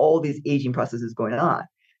why are all these aging processes going on?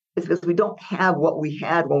 It's because we don't have what we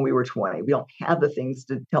had when we were 20. We don't have the things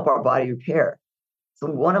to help our body repair. So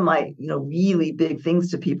one of my, really big things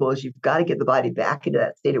to people is you've got to get the body back into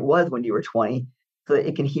that state it was when you were 20 so that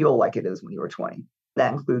it can heal like it is when you were 20.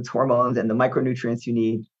 That includes hormones and the micronutrients you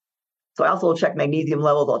need. So I also will check magnesium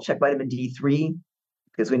levels. I'll check vitamin D3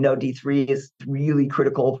 because we know D3 is really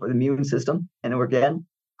critical for the immune system. And again,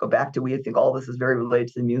 go back to, we think all this is very related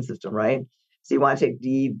to the immune system, right? So you want to take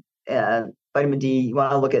vitamin D, you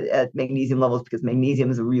want to look at magnesium levels because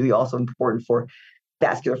magnesium is really also important for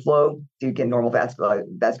vascular flow. So you get normal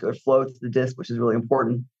vascular flow to the disc, which is really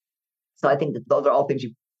important. So I think that those are all things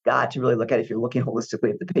you've got to really look at if you're looking holistically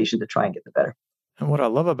at the patient to try and get the better. And what I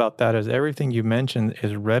love about that is everything you mentioned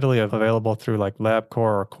is readily available through like LabCorp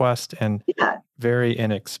or Quest and very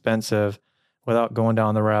inexpensive without going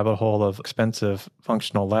down the rabbit hole of expensive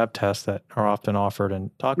functional lab tests that are often offered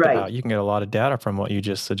and talked about. You can get a lot of data from what you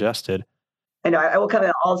just suggested. I know. I will come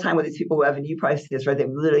in all the time with these people who have, and you probably see this, right? They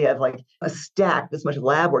literally have like a stack, this much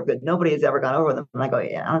lab work that nobody has ever gone over them. And I go,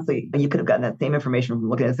 honestly, you could have gotten that same information from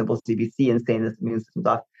looking at a simple CBC and saying this immune system's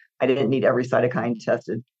off. I didn't need every cytokine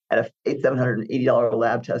tested at a $780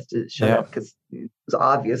 lab test to show that because it was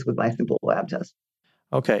obvious with my simple lab test.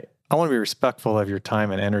 Okay. I want to be respectful of your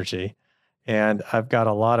time and energy. And I've got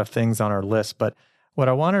a lot of things on our list, but what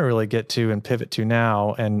I want to really get to and pivot to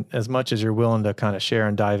now, and as much as you're willing to kind of share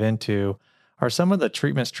and dive into, are some of the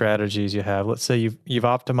treatment strategies you have. Let's say you've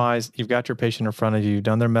optimized, you've got your patient in front of you, you've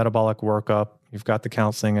done their metabolic workup, you've got the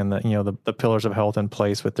counseling and the pillars of health in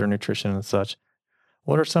place with their nutrition and such.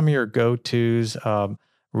 What are some of your go-tos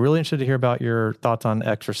Really interested to hear about your thoughts on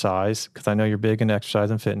exercise, because I know you're big in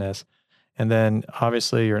exercise and fitness. And then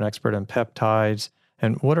obviously you're an expert in peptides.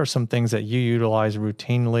 And what are some things that you utilize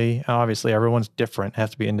routinely? Obviously, everyone's different,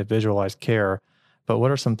 has to be individualized care. But what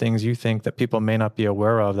are some things you think that people may not be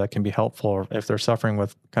aware of that can be helpful if they're suffering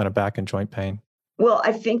with kind of back and joint pain? Well,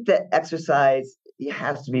 I think that exercise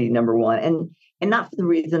has to be number one, and not for the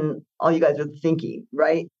reason all you guys are thinking,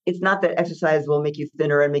 right? It's not that exercise will make you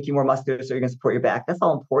thinner and make you more muscular, so you're going to support your back. That's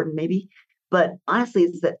all important, maybe, but honestly,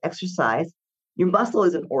 it's that exercise. Your muscle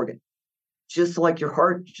is an organ, just like your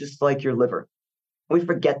heart, just like your liver. We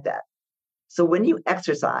forget that. So when you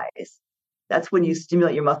exercise, that's when you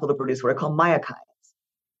stimulate your muscle to produce what I call myokines.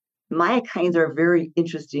 Myokines are very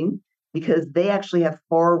interesting because they actually have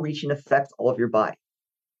far-reaching effects all of your body.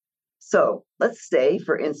 So let's say,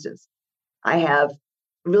 for instance, I have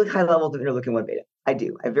really high levels of interleukin 1 beta. I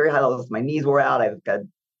do. I have very high levels. My knees wore out. I've got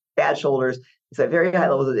bad shoulders. So I have very high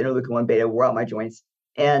levels of interleukin 1 beta, wore out my joints.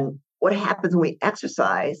 And what happens when we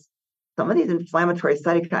exercise, some of these inflammatory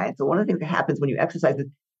cytokines. So one of the things that happens when you exercise is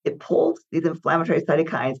it pulls these inflammatory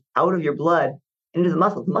cytokines out of your blood into the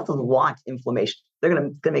muscles. The muscles want inflammation. It's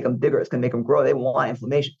gonna make them bigger. It's gonna make them grow. They want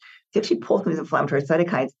inflammation. To actually pull some of these inflammatory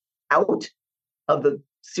cytokines out of the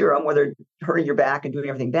serum, where they're hurting your back and doing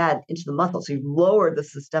everything bad, into the muscle. So you lower the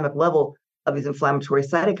systemic level of these inflammatory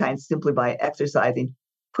cytokines simply by exercising,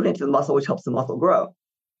 put it into the muscle, which helps the muscle grow.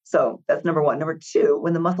 So that's number one. Number two,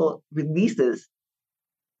 when the muscle releases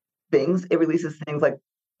things, it releases things like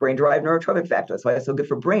brain-derived neurotrophic factor. That's why it's so good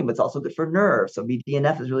for brain, but it's also good for nerves. So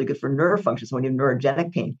BDNF is really good for nerve function. So when you have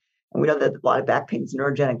neurogenic pain, and we know that a lot of back pain is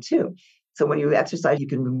neurogenic too. So when you exercise, you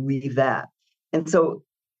can relieve that. And so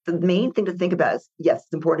the main thing to think about is, yes,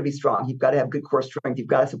 it's important to be strong. You've got to have good core strength. You've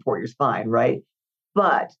got to support your spine, right?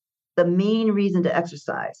 But the main reason to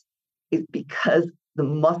exercise is because the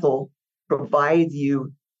muscle provides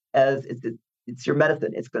you it's your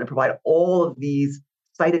medicine. It's going to provide all of these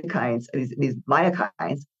cytokines, these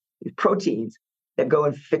myokines, these proteins that go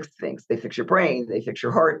and fix things. They fix your brain, they fix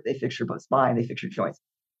your heart, they fix your spine, they fix your joints.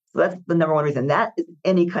 So that's the number one reason. That is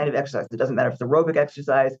any kind of exercise. It doesn't matter if it's aerobic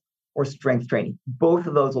exercise or strength training. Both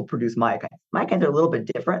of those will produce myokines. Myokines are a little bit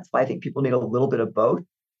different, so I think people need a little bit of both.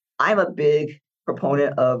 I'm a big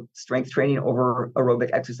proponent of strength training over aerobic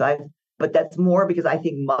exercise, but that's more because I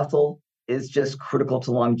think muscle is just critical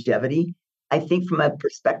to longevity. I think from a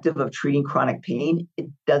perspective of treating chronic pain, it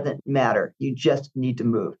doesn't matter. You just need to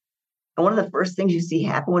move. And one of the first things you see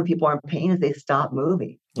happen when people are in pain is they stop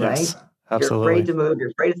moving, right? Yes, absolutely. You're afraid to move.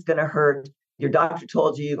 You're afraid it's going to hurt. Your doctor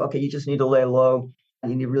told you, okay, you just need to lay low.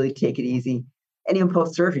 You need to really take it easy. And even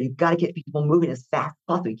post-surgery, you've got to get people moving as fast as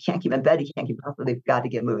possible. You can't keep them in bed. You can't keep them hospital. They've got to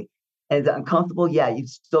get moving. And is it uncomfortable? Yeah, you've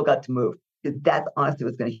still got to move. That's honestly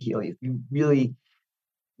what's going to heal you. You really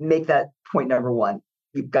make that point number one.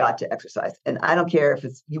 You've got to exercise. And I don't care if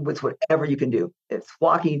it's whatever you can do. It's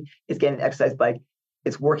walking, it's getting an exercise bike,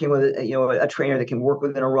 it's working with a trainer that can work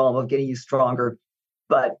within a realm of getting you stronger.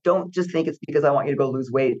 But don't just think it's because I want you to go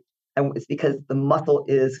lose weight. And it's because the muscle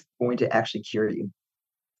is going to actually cure you.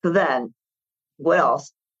 So then, what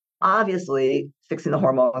else? Obviously, fixing the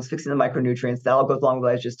hormones, fixing the micronutrients, that all goes along with what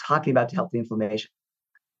I was just talking about to help the inflammation.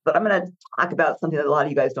 But I'm going to talk about something that a lot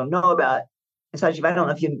of you guys don't know about. And Sanjeev, I don't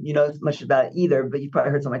know if you know much about it either, but you've probably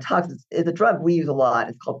heard some of my talks. It's a drug we use a lot.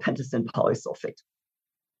 It's called pentosan polysulfate.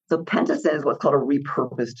 So pentosan is what's called a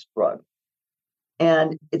repurposed drug.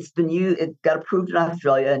 And it's been used, it got approved in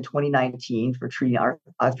Australia in 2019 for treating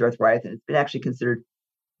osteoarthritis. And it's been actually considered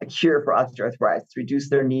a cure for osteoarthritis, to reduce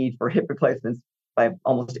their need for hip replacements by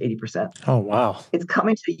almost 80%. Oh, wow. It's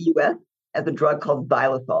coming to the US as a drug called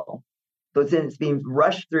xylitol. So it's being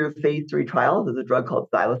rushed through phase 3 trials as a drug called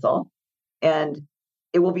xylitol. And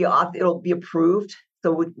it'll be approved.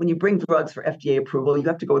 So when you bring drugs for FDA approval, you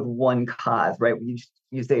have to go with one cause, right?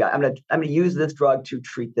 You say, I'm gonna use this drug to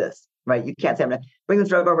treat this, right? You can't say, I'm gonna bring this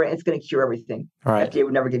drug over and it's gonna cure everything. Right. FDA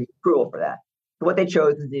would never give you approval for that. So what they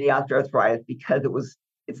chose is the osteoarthritis because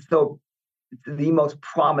it's the most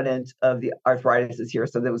prominent of the arthritis is here.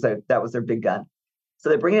 So that was their big gun. So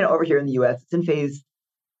they're bringing it over here in the US. It's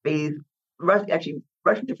in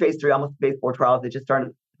rushing to phase 3, almost phase 4 trials. They just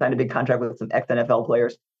signed a big contract with some ex-NFL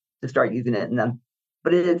players to start using it in them.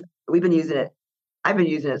 But we've been using it. I've been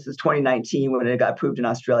using it since 2019 when it got approved in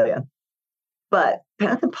Australia. But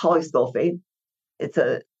pentosan polysulfate, it's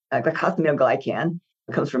a glycosaminoglycan.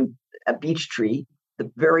 It comes from a beech tree. It's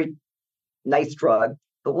a very nice drug.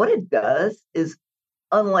 But what it does is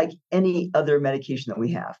unlike any other medication that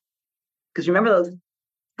we have. Because remember those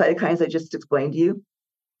cytokines I just explained to you?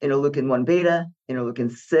 Interleukin 1 beta,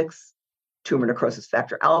 interleukin 6, tumor necrosis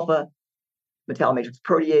factor alpha, metallomatrix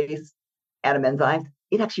protease, atom enzymes.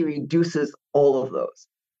 it actually reduces all of those.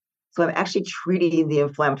 So I'm actually treating the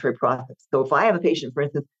inflammatory process. So if I have a patient, for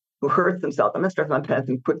instance, who hurts themselves, I'm going to start them on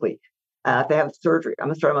penicillin quickly. If they have surgery, I'm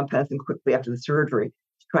going to start them on penicillin quickly after the surgery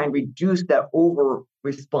to try and reduce that over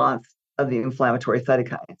response of the inflammatory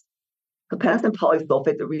cytokines. So penicillin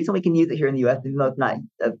polysulfate, the reason we can use it here in the US, even though it's not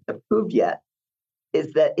approved yet,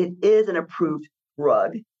 is that it is an approved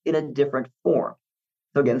drug in a different form.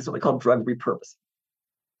 So again, this is what we call drug repurposing.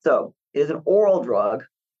 So it is an oral drug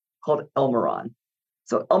called Elmiron.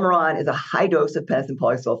 So Elmiron is a high dose of penicillin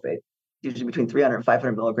polysulfate, usually between 300 and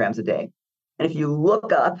 500 milligrams a day. And if you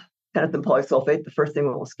look up penicillin polysulfate, the first thing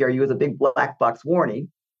that will scare you is a big black box warning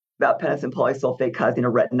about penicillin polysulfate causing a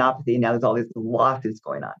retinopathy. Now there's all these lawsuits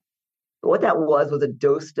going on. But what that was a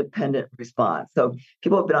dose-dependent response. So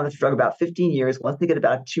people have been on this drug about 15 years. Once they get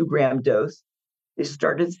about a 2-gram dose, they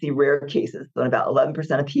started to see rare cases. So in about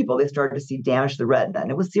 11% of people, they started to see damage to the retina,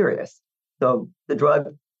 and it was serious. So the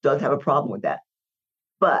drug does have a problem with that.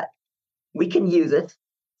 But we can use it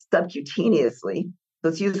subcutaneously. So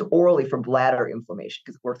it's used orally for bladder inflammation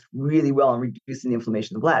because it works really well in reducing the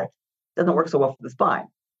inflammation of the bladder. It doesn't work so well for the spine.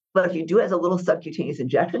 But if you do it as a little subcutaneous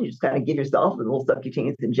injection, you just kind of give yourself a little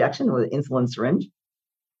subcutaneous injection with an insulin syringe,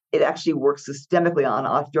 it actually works systemically on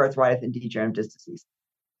osteoarthritis and degenerative disc disease.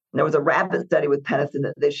 And there was a rabbit study with penicillin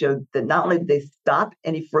that they showed that not only did they stop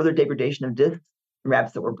any further degradation of discs in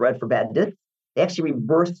rabbits that were bred for bad discs, they actually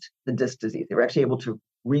reversed the disc disease. They were actually able to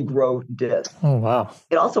regrow discs. Oh, wow.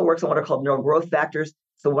 It also works on what are called neural growth factors.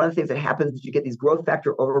 So one of the things that happens is you get these growth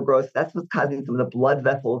factor overgrowth. That's what's causing some of the blood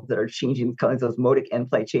vessels that are changing, causing those modic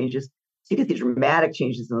end plate changes. So you get these dramatic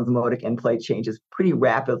changes in those modic end plate changes pretty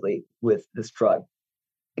rapidly with this drug.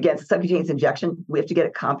 Again, it's a subcutaneous injection. We have to get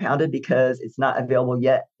it compounded because it's not available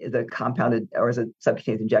yet as a compounded or as a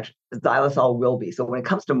subcutaneous injection. Xylitol will be. So when it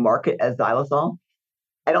comes to market as xylitol,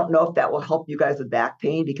 I don't know if that will help you guys with back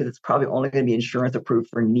pain because it's probably only going to be insurance approved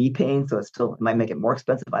for knee pain. So it might make it more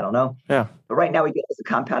expensive. I don't know. Yeah. But right now we get it as a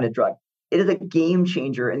compounded drug. It is a game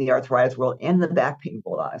changer in the arthritis world and the back pain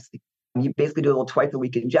world, honestly. You basically do a little twice a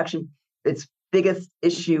week injection. Its biggest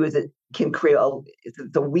issue is it can create it's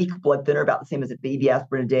a weak blood thinner, about the same as a baby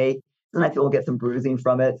aspirin a day. Sometimes people get some bruising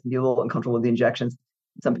from it, be a little uncomfortable with the injections.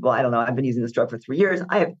 Some people, I don't know, I've been using this drug for 3 years.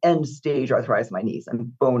 I have end stage arthritis in my knees.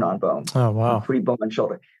 I'm bone on bone. Oh, wow. I'm pretty bone on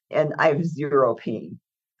shoulder. And I have zero pain.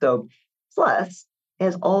 So plus,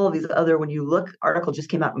 as all of these other, when you look, article just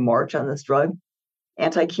came out in March on this drug,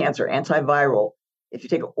 anti-cancer, antiviral. If you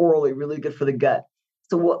take it orally, really good for the gut.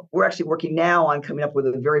 So what we're actually working now on coming up with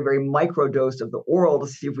a very, very micro dose of the oral to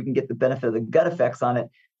see if we can get the benefit of the gut effects on it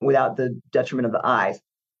without the detriment of the eyes.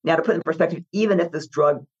 Now, to put in perspective, even if this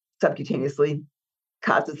drug subcutaneously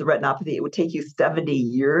causes the retinopathy, it would take you 70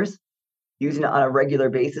 years using it on a regular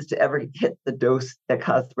basis to ever hit the dose that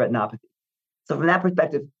caused retinopathy. So from that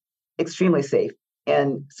perspective, extremely safe.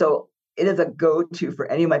 And so it is a go-to for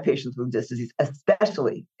any of my patients with disc disease,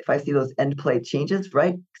 especially if I see those end plate changes,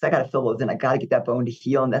 right? Because I got to fill those in. I got to get that bone to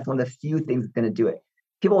heal. And that's one of the few things that's going to do it.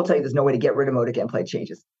 People will tell you there's no way to get rid of modic end plate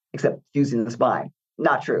changes except fusing the spine.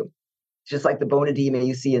 Not true. It's just like the bone edema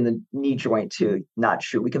you see in the knee joint too. Not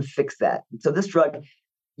true. We can fix that. So this drug,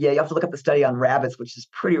 yeah, you have to look up the study on rabbits, which is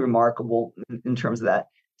pretty remarkable in terms of that.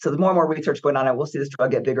 So there's more and more research going on, and we'll see this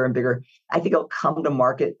drug get bigger and bigger. I think it'll come to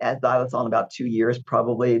market as xylitol in about 2 years,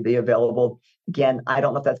 probably be available. Again, I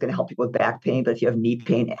don't know if that's going to help people with back pain, but if you have knee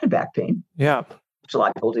pain and back pain, yeah, which a lot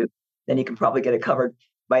of people do, then you can probably get it covered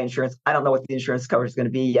by insurance. I don't know what the insurance coverage is going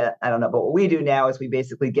to be yet. I don't know. But what we do now is we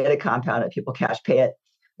basically get a compound and people cash pay it.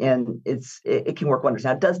 And it can work wonders.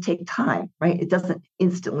 Now, it does take time, right? It doesn't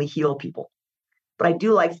instantly heal people. But I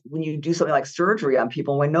do like when you do something like surgery on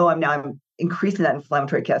people, when I know I'm increasing that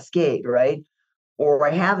inflammatory cascade, right? Or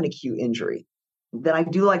I have an acute injury, then I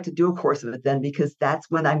do like to do a course of it then because that's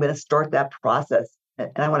when I'm going to start that process and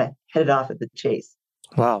I want to head it off at the chase.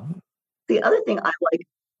 Wow. The other thing I like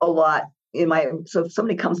a lot so if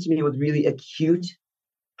somebody comes to me with really acute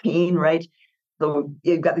pain, right? So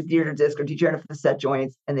you've got these degenerative disc or degenerative facet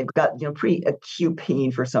joints, and they've got pretty acute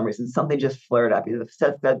pain for some reason. Something just flared up. Either the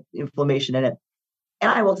facet's got inflammation in it. And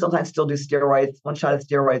I will sometimes still do steroids, one shot of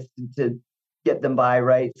steroids to get them by,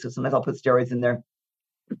 right? So sometimes I'll put steroids in there.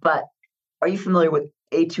 But are you familiar with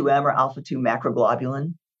A2M or alpha-2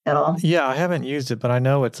 macroglobulin at all? Yeah, I haven't used it, but I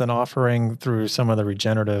know it's an offering through some of the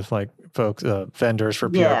regenerative folks, vendors for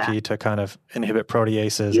PRP to kind of inhibit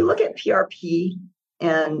proteases. You look at PRP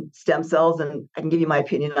and stem cells, and I can give you my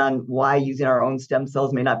opinion on why using our own stem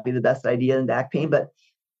cells may not be the best idea in back pain. But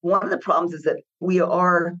one of the problems is that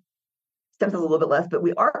stem cells a little bit less, but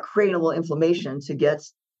we are creating a little inflammation to get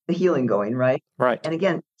the healing going, right? Right. And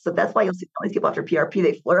again, So that's why you'll see all these people after PRP,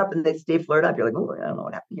 they flare up and they stay flared up. You're like, oh, I don't know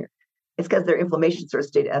what happened here. It's because their inflammation sort of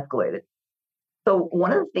stayed escalated. So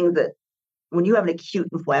one of the things that when you have an acute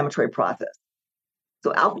inflammatory process,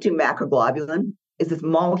 so alpha-2 macroglobulin is this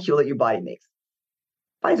molecule that your body makes.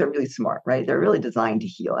 Bodies are really smart, right? They're really designed to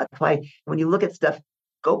heal. That's why when you look at stuff,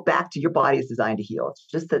 go back to your body is designed to heal. It's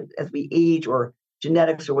just that as we age or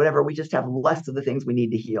genetics or whatever, we just have less of the things we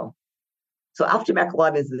need to heal. So alpha-2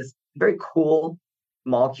 macroglobulin is this very cool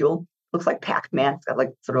molecule. Looks like Pac-Man. It's got like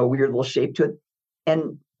sort of a weird little shape to it.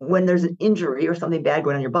 And when there's an injury or something bad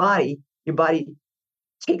going on in your body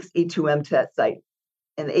takes A2M to that site.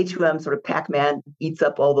 And the A2M sort of Pac-Man eats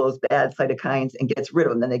up all those bad cytokines and gets rid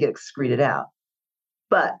of them. Then they get excreted out.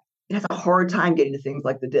 But it has a hard time getting to things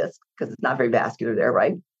like the disc because it's not very vascular there,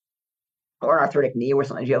 right? Or an arthritic knee where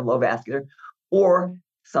sometimes you have low vascular. Or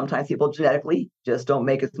sometimes people genetically just don't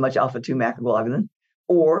make as much alpha-2 macroglobulin.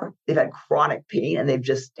 Or they've had chronic pain and they've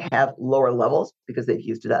just have lower levels because they've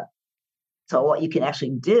used it up. So what you can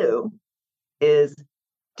actually do is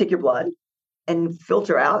take your blood and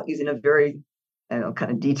filter out using a very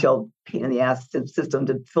kind of detailed pain in the ass system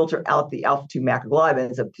to filter out the alpha-2 macroglobulin.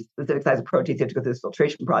 It's a specific size of protein. You have to go through this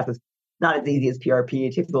filtration process. Not as easy as PRP.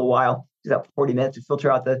 It takes a little while. It's about 40 minutes to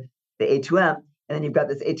filter out the A2M. And then you've got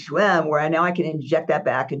this A2M where now I can inject that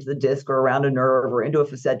back into the disc or around a nerve or into a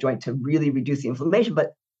facet joint to really reduce the inflammation, but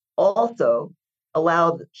also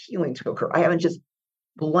allow the healing to occur. I haven't just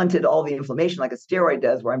blunted all the inflammation like a steroid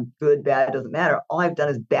does where I'm good, bad, doesn't matter. All I've done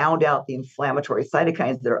is bound out the inflammatory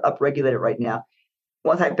cytokines that are upregulated right now.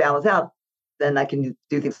 Once I balance out, then I can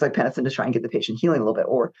do things like penicillin to try and get the patient healing a little bit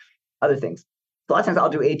or other things. So a lot of times I'll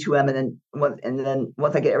do A2M and then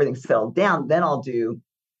once I get everything settled down, then I'll do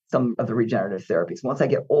some of the regenerative therapies. Once I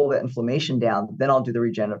get all that inflammation down, then I'll do the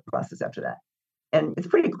regenerative process after that. And it's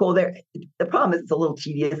pretty cool there. The problem is it's a little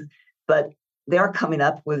tedious, but they are coming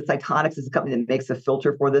up with Cytonics is a company that makes a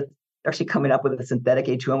filter for this. They're actually coming up with a synthetic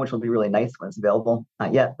A2M, which will be really nice when it's available.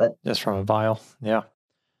 Not yet, but just from a vial. Yeah.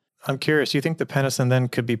 I'm curious, you think the penicillin then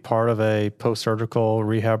could be part of a post-surgical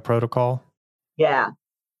rehab protocol? Yeah.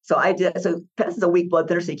 So penicillin's a weak blood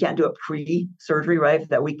thinner, so you can't do it pre-surgery, right?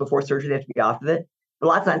 That week before surgery, they have to be off of it. But a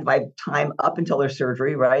lot of times if I have time up until their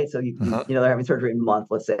surgery, right? So they're having surgery in a month,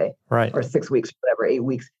 let's say, right, or 6 weeks, whatever, 8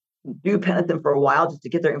 weeks. Do penicillin for a while just to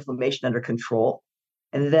get their inflammation under control,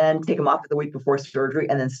 and then take them off the week before surgery,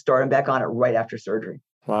 and then start them back on it right after surgery.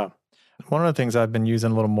 Wow. One of the things I've been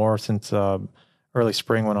using a little more since early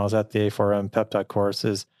spring when I was at the A4M peptide course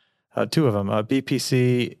is two of them,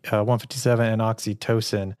 BPC 157 and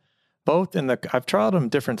oxytocin. Both I've tried them in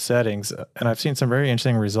different settings, and I've seen some very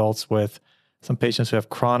interesting results with some patients who have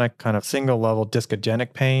chronic kind of single level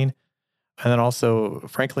discogenic pain. And then also,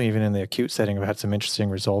 frankly, even in the acute setting, I've had some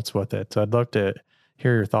interesting results with it. So I'd love to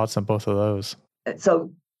hear your thoughts on both of those.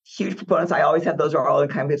 So huge proponents. I always have those are all in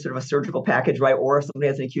kind of sort of a surgical package, right? Or if somebody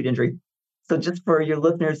has an acute injury. So just for your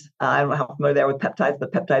listeners, I don't know how familiar they are with peptides,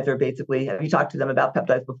 but peptides are basically, have you talked to them about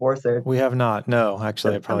peptides before? So we have not. No,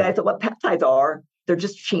 actually. So what peptides are, they're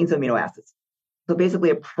just chains of amino acids. So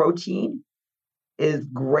basically a protein is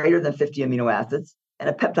greater than 50 amino acids, and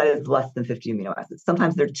a peptide is less than 50 amino acids.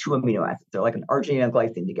 Sometimes they're 2 amino acids. They're like an arginine and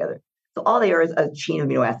glycine together. So all they are is a chain of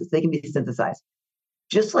amino acids. They can be synthesized.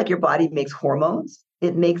 Just like your body makes hormones,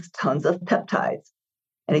 it makes tons of peptides.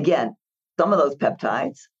 And again, some of those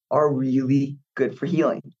peptides are really good for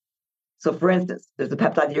healing. So for instance, there's a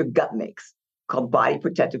peptide that your gut makes called body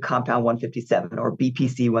protective compound 157 or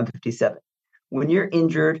BPC 157. When you're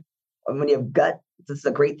injured, or when you have gut, this is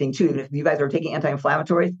a great thing too. If you guys are taking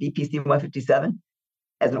anti-inflammatories, BPC 157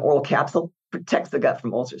 as an oral capsule protects the gut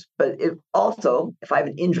from ulcers. But it also, if I have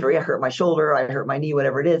an injury, I hurt my shoulder, I hurt my knee,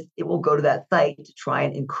 whatever it is, it will go to that site to try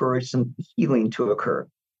and encourage some healing to occur.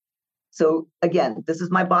 So again, this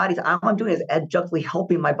is my body. All I'm doing is adjunctly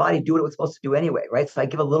helping my body do what it was supposed to do anyway, right? So I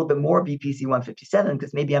give a little bit more BPC 157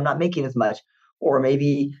 because maybe I'm not making as much, or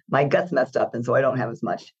maybe my gut's messed up and so I don't have as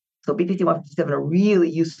much. So BPC 157 a really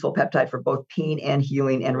useful peptide for both pain and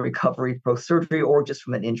healing and recovery post-surgery or just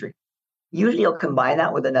from an injury. Usually I'll combine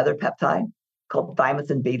that with another peptide called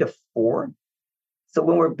thymosin beta 4. So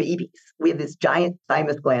when we're babies, we have these giant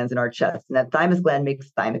thymus glands in our chest, and that thymus gland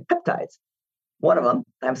makes thymic peptides. One of them,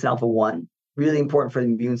 thymosin alpha 1, really important for the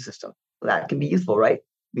immune system. So that can be useful, right?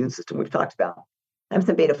 Immune system we've talked about.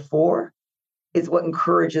 Thymosin beta 4 is what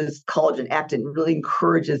encourages collagen actin, really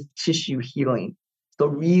encourages tissue healing. So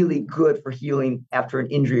really good for healing after an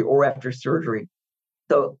injury or after surgery.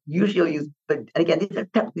 So usually you'll use, and again, these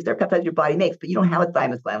are peptides your body makes, but you don't have a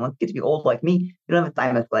thymus gland. Once you get to be old like me, you don't have a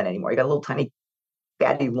thymus gland anymore. You got a little tiny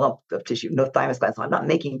fatty lump of tissue, no thymus gland. So I'm not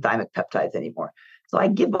making thymic peptides anymore. So I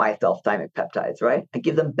give myself thymic peptides, right? I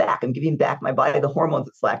give them back. I'm giving back my body the hormones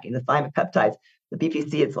it's lacking, the thymic peptides, the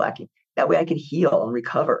BPC it's lacking. That way I can heal and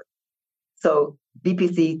recover. So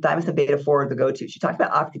BPC, thymosin beta-4 is the go-to. She talked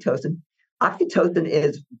about oxytocin. Oxytocin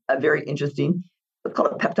is a very interesting, it's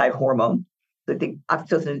called a peptide hormone. So I think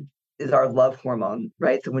oxytocin is our love hormone,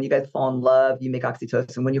 right? So when you guys fall in love, you make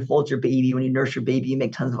oxytocin. When you hold your baby, when you nurse your baby, you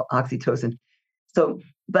make tons of oxytocin. So,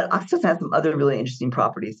 but oxytocin has some other really interesting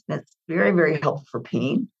properties. And it's very, very helpful for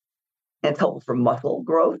pain. And it's helpful for muscle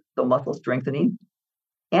growth, so muscle strengthening.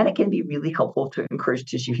 And it can be really helpful to encourage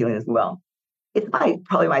tissue healing as well. It's unless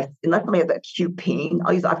somebody has acute pain,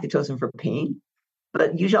 I'll use oxytocin for pain.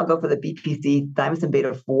 But usually I'll go for the BPC, thymosin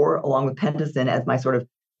beta-4, along with pentacin as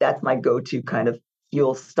that's my go-to kind of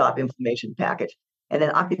heal, stop inflammation package. And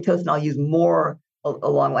then oxytocin I'll use more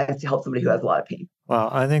along lines to help somebody who has a lot of pain. Wow,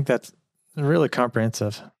 I think that's really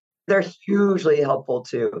comprehensive. They're hugely helpful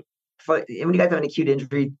too. When you guys have an acute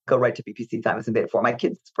injury, go right to BPC, thymosin beta-4. My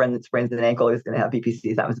kid's friend that sprains an ankle is going to have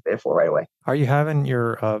BPC, thymosin beta-4 right away. Are you having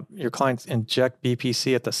your clients inject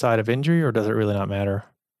BPC at the site of injury, or does it really not matter?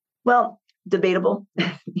 Well, debatable.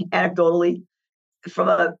 Anecdotally, from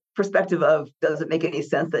a perspective of does it make any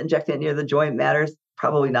sense that injecting it near the joint matters?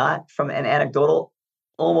 Probably not. From an anecdotal,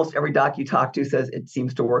 almost every doc you talk to says it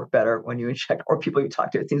seems to work better when you inject, or people you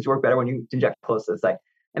talk to, it seems to work better when you inject close to the site.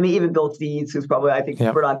 I mean, even Bill Steeds, who's probably, I think,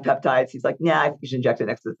 expert on peptides, he's like, I think you should inject it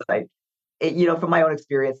next to the site. From my own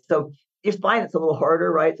experience. So your spine, it's a little harder,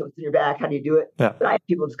 right? So it's in your back. How do you do it? Yeah. But I have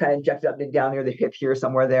people just kind of inject it up and down near the hip here,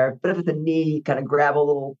 somewhere there. But if it's a knee, kind of grab a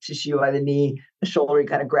little tissue by the knee, the shoulder, you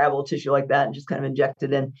kind of grab a little tissue like that and just kind of inject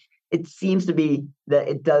it in. It seems to be that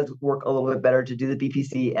it does work a little bit better to do the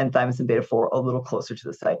BPC and thymosin beta-4 a little closer to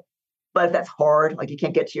the site. But if that's hard, like you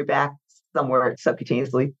can't get to your back, somewhere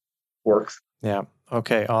subcutaneously, works. Yeah.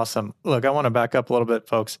 Okay. Awesome. Look, I want to back up a little bit,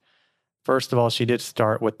 folks. First of all, she did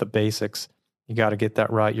start with the basics. You got to get that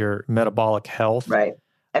right. Your metabolic health. Right.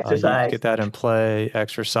 Exercise. Get that in play.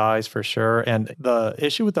 Exercise for sure. And the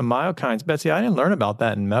issue with the myokines, Betsy, I didn't learn about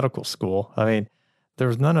that in medical school. I mean, there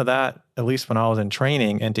was none of that, at least when I was in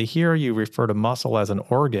training. And to hear you refer to muscle as an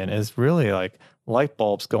organ is really like light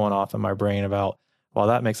bulbs going off in my brain about, well,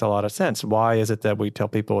 that makes a lot of sense. Why is it that we tell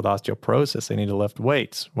people with osteoporosis they need to lift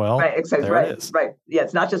weights? Well, right, exactly, there it is. Right. Yeah,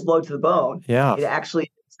 it's not just load to the bone. Yeah. It actually,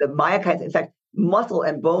 the myokines, in fact, muscle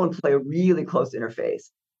and bone play a really close interface.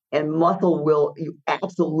 And you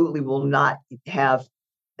absolutely will not have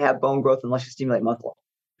bone growth unless you stimulate muscle.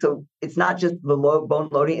 So it's not just the bone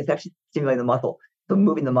loading, it's actually stimulating the muscle. So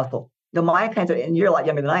moving the muscle. The myokines are, and you're a lot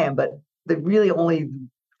younger than I am, but the really only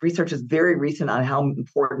research is very recent on how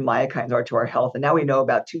important myokines are to our health. And now we know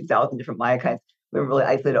about 2,000 different myokines. We haven't really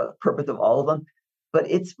isolated the purpose of all of them, but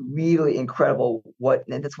it's really incredible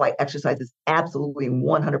and that's why exercise is absolutely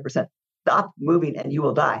 100%. Stop moving and you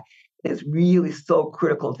will die. It's really so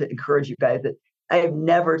critical to encourage you guys that I have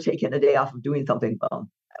never taken a day off of doing something. Well, I don't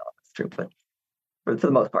know if it's true, but for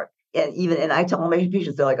the most part. And I tell all my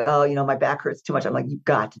patients, they're like, oh, my back hurts too much. I'm like, you've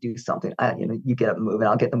got to do something. You get up and move, and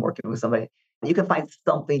I'll get them working with somebody. You can find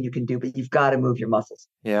something you can do, but you've got to move your muscles.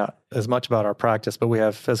 Yeah, as much about our practice, but we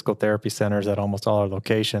have physical therapy centers at almost all our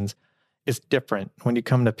locations. It's different. When you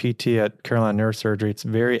come to PT at Carolina Neurosurgery, it's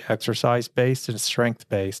very exercise-based and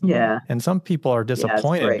strength-based. Yeah. And some people are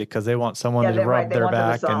disappointed because they want someone to rub their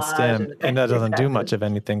back and stim, and that doesn't do much of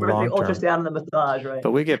anything long-term. Ultrasound and the massage, right?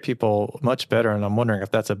 But we get people much better, and I'm wondering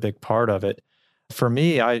if that's a big part of it. For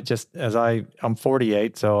me, I'm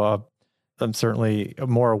 48, so I'm certainly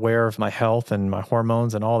more aware of my health and my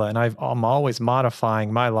hormones and all that. And I'm always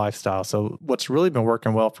modifying my lifestyle. So what's really been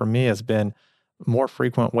working well for me has been more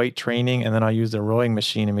frequent weight training. And then I use the rowing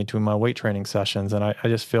machine in between my weight training sessions. And I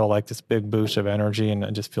just feel like this big boost of energy and I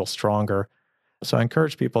just feel stronger. So I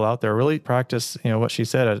encourage people out there, really practice, what she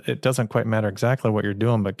said. It doesn't quite matter exactly what you're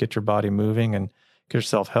doing, but get your body moving and get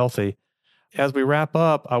yourself healthy. As we wrap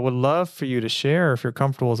up, I would love for you to share, if you're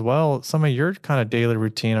comfortable as well, some of your kind of daily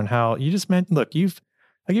routine on how you just mentioned, look, I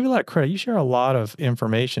give you a lot of credit. You share a lot of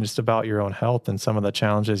information just about your own health and some of the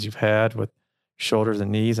challenges you've had with shoulders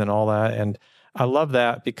and knees and all that. And I love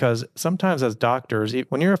that because sometimes as doctors,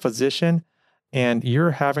 when you're a physician and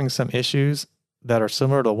you're having some issues that are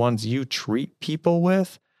similar to the ones you treat people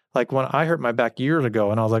with, like when I hurt my back years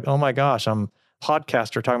ago and I was like, oh my gosh, I'm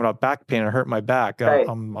podcaster talking about back pain. I hurt my back. Right.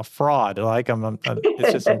 I'm a fraud.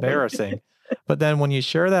 It's just embarrassing. But then when you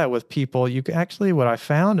share that with people, you can actually, what I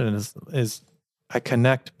found is I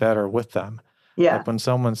connect better with them. Yeah. Like when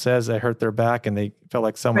someone says they hurt their back and they feel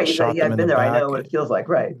like someone shot them in the back. back. I know what it feels like.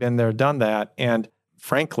 Right. Been there, done that. And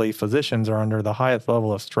frankly, physicians are under the highest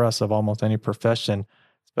level of stress of almost any profession,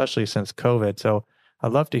 especially since COVID. So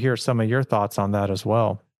I'd love to hear some of your thoughts on that as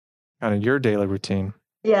well, kind of your daily routine.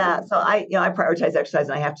 Yeah. So I prioritize exercise,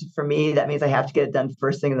 and I have to, for me, that means I have to get it done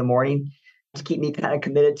first thing in the morning to keep me kind of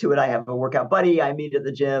committed to it. I have a workout buddy. I meet at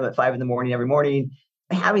the gym at 5 in the morning every morning.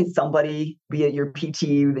 Having somebody, be it your PT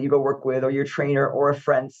that you go work with, or your trainer, or a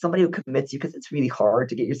friend, somebody who commits you, because it's really hard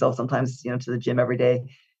to get yourself sometimes, to the gym every day.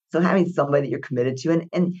 So having somebody that you're committed to,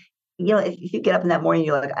 and if you get up in that morning,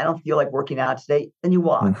 you're like, I don't feel like working out today, then you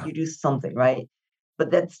walk, you do something, right?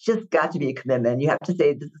 But that's just got to be a commitment. You have to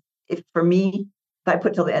say, if for me, if I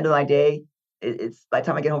put till the end of my day, it's by the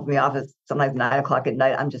time I get home from the office, sometimes 9 o'clock at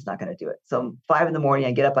night, I'm just not going to do it. So 5 in the morning,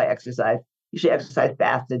 I get up, I exercise. Usually exercise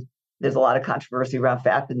fasted. There's a lot of controversy around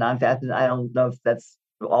fasted, non-fasted. I don't know if that's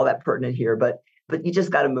all that pertinent here, but you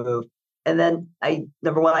just got to move. And then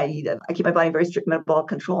number one, I keep my body in very strict metabolic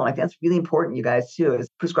control. And I think that's really important, you guys, too, is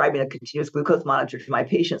prescribing a continuous glucose monitor to my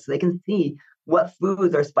patients so they can see what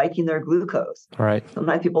foods are spiking their glucose. Right.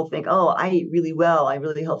 Sometimes people think, oh, I eat really well, I'm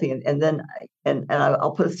really healthy, and then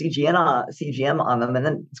I'll put a CGM on them, and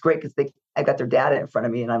then it's great because I got their data in front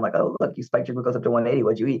of me, and I'm like, oh, look, you spiked your glucose up to 180.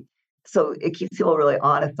 What'd you eat? So it keeps people really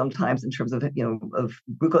honest sometimes in terms of of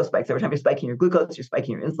glucose spikes. Every time you're spiking your glucose, you're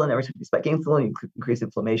spiking your insulin. Every time you spike insulin, you increase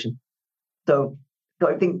inflammation. So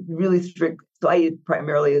I think really strict. So I eat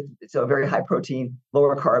primarily a very high protein,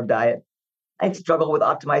 lower carb diet. I struggle with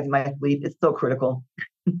optimizing my sleep. It's so critical,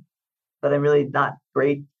 but I'm really not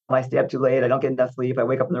great. I stay up too late. I don't get enough sleep. I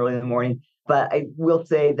wake up early in the morning. But I will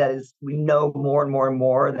say that we know more and more and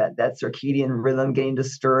more that circadian rhythm getting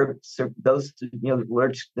disturbed. So those,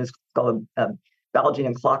 it's called bowel gene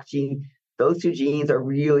and clock gene. Those two genes are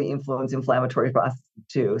really influence inflammatory processes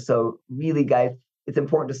too. So really, guys, it's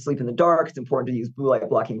important to sleep in the dark. It's important to use blue light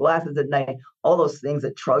blocking glasses at night. All those things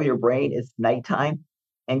that trouble your brain is nighttime,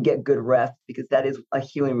 and get good rest, because that is a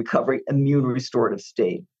healing, recovery, immune restorative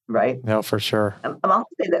state, right? No, for sure. I'm also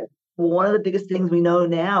saying that one of the biggest things we know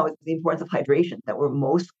now is the importance of hydration, that we're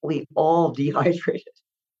mostly all dehydrated.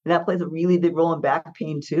 And that plays a really big role in back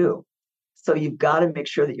pain too. So you've got to make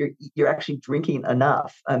sure that you're actually drinking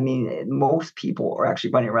enough. I mean, most people are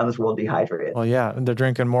actually running around this world dehydrated. Well, yeah, they're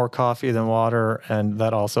drinking more coffee than water, and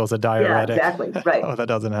that also is a diuretic. Yeah, exactly. Right. Oh, that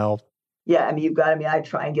doesn't help. Yeah, I mean, I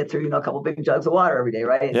try and get through, a couple big jugs of water every day,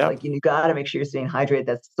 right? Yep. Like, you got to make sure you're staying hydrated.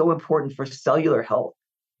 That's so important for cellular health.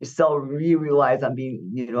 Your cell really relies on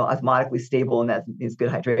being, osmotically stable, and that means good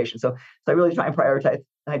hydration. So I really try and prioritize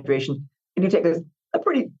hydration. I do take a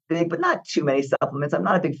pretty big, but not too many supplements. I'm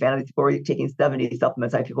not a big fan of these people who are taking 70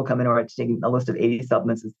 supplements. I have people come in who are taking a list of 80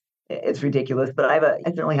 supplements. It's ridiculous, but I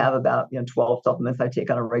certainly have about 12 supplements I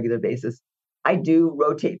take on a regular basis. I do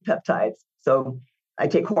rotate peptides. So I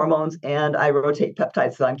take hormones and I rotate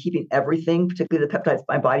peptides. So I'm keeping everything, particularly the peptides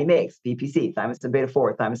my body makes: VPC, thymosin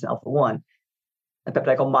beta-4, thymosin alpha-1, a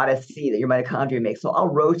peptide called MADA-C that your mitochondria makes. So I'll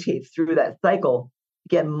rotate through that cycle.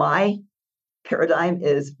 Again, my paradigm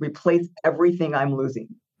is replace everything I'm losing.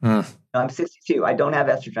 I'm 62. I don't have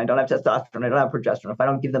estrogen. I don't have testosterone. I don't have progesterone. If I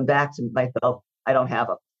don't give them back to myself, I don't have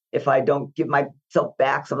them. If I don't give myself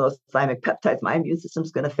back some of those thymic peptides, my immune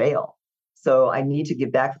system's going to fail. So I need to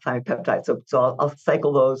give back the thymic peptides. So I'll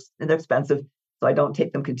cycle those, and they're expensive. So I don't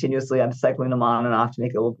take them continuously. I'm cycling them on and off to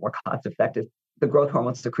make it a little more cost effective. The growth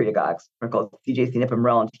hormones, secretagogues, are called CJC,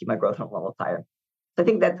 nipamrelin, to keep my growth hormone levels higher. So I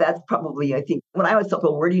think that's probably, when I always tell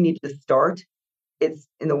people, where do you need to start? It's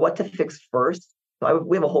in the what to fix first. So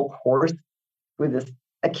we have a whole course with this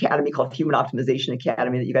academy called Human Optimization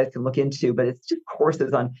Academy that you guys can look into, but it's just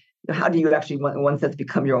courses on how do you actually, in one sense,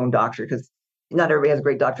 become your own doctor, because not everybody has a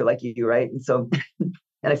great doctor like you do, right? And so, and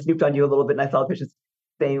I snooped on you a little bit, and I saw patients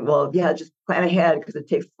saying, well, yeah, just plan ahead because it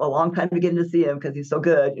takes a long time to get in to see him because he's so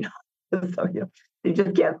good, So, you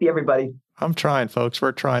just can't see everybody. I'm trying, folks.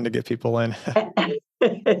 We're trying to get people in.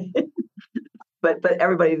 But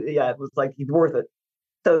everybody, it was like, he's worth it.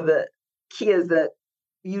 So the key is that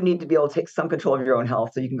you need to be able to take some control of your own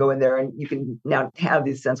health, so you can go in there and you can now have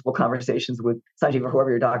these sensible conversations with Sanjeev or whoever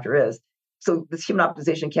your doctor is. So this Human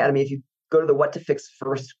Optimization Academy, if you go to the What to Fix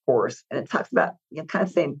First course, and it talks about, kind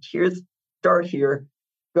of saying, start here,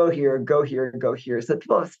 go here, go here, go here. So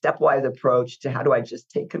people have a stepwise approach to how do I just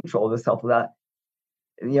take control of this health without,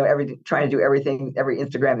 trying to do everything every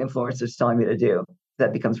Instagram influencer is telling me to do.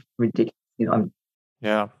 That becomes ridiculous.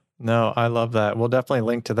 Yeah. No, I love that. We'll definitely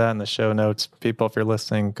link to that in the show notes. People, if you're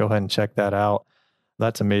listening, go ahead and check that out.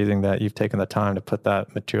 That's amazing that you've taken the time to put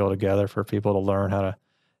that material together for people to learn how to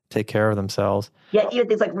take care of themselves. Yeah, even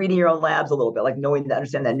things like reading your own labs a little bit, like knowing to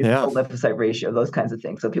understand that neutrophil lymphocyte ratio, those kinds of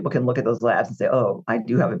things. So people can look at those labs and say, oh, I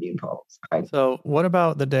do have immune problems. Right. So what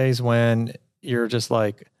about the days when you're just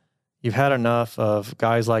like, you've had enough of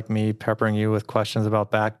guys like me peppering you with questions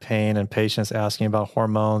about back pain and patients asking about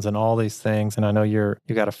hormones and all these things. And I know you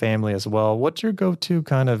got a family as well. What's your go-to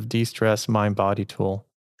kind of de-stress mind-body tool?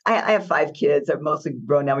 I have 5 kids. They're mostly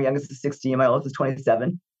grown now. My youngest is 16. My oldest is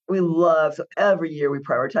 27. So every year we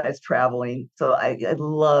prioritize traveling. So I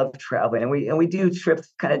love traveling, and we do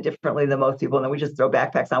trips kind of differently than most people. And then we just throw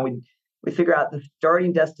backpacks on. We figure out the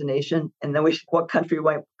starting destination, and then what country we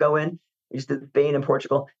might go in. We just did Spain and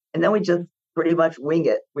Portugal, and then we just pretty much wing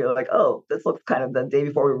it. We were like, oh, this looks kind of the day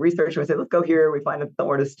before we research. We say, let's go here. We find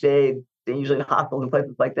somewhere to stay. They're usually in hospitals and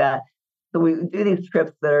places like that. So we do these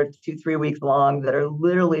trips that are 2-3 weeks long that are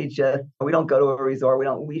literally just, we don't go to a resort.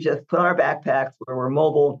 We just put on our backpacks where we're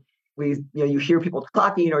mobile. You hear people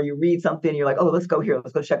talking or you read something, and you're like, oh, let's go here.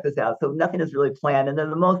 Let's go check this out. So nothing is really planned. And then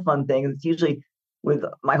the most fun thing is usually with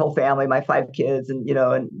my whole family, my 5 kids, and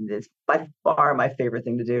it's by far my favorite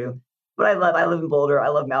thing to do. But I live in Boulder. I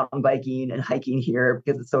love mountain biking and hiking here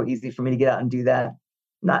because it's so easy for me to get out and do that.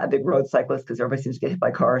 Not a big road cyclist because everybody seems to get hit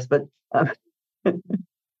by cars, but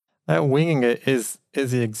that winging it is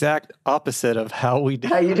the exact opposite of how we do.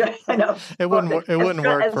 How you do? I know it wouldn't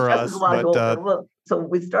work for us. But so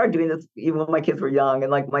we started doing this even when my kids were young,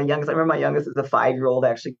 and like I remember my youngest is a 5-year-old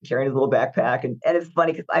actually carrying his little backpack, and it's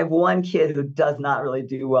funny because I have one kid who does not really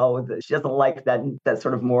do well with it. She doesn't like that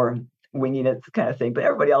sort of more winging it kind of thing, but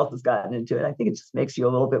everybody else has gotten into it. I think it just makes you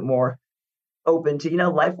a little bit more open to,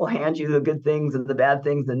 life will hand you the good things and the bad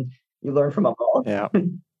things, and you learn from them all. Yeah,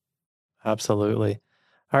 absolutely.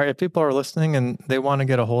 All right, if people are listening and they want to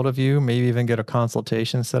get a hold of you, maybe even get a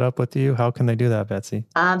consultation set up with you, how can they do that, Betsy?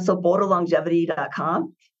 So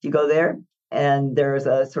boulderlongevity.com. You go there, and there's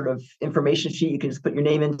a sort of information sheet you can just put your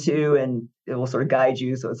name into, and it will sort of guide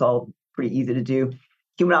you. So it's all pretty easy to do.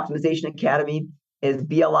 Human Optimization Academy is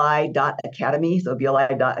bli.academy. So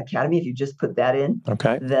bli.academy, if you just put that in,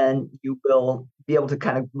 then you will be able to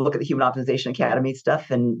kind of look at the Human Optimization Academy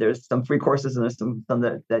stuff. And there's some free courses, and there's some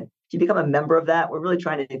that if you become a member of that, we're really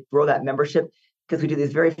trying to grow that membership because we do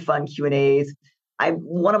these very fun Q&As.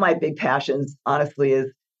 One of my big passions, honestly,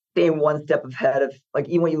 is staying one step ahead of, like,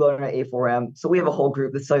 even when you learn at A4M. So we have a whole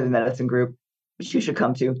group, the cellular medicine group, which you should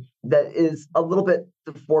come to, that is a little bit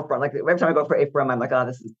the forefront. Like every time I go for A4M, I'm like, oh,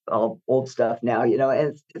 this is all old stuff now,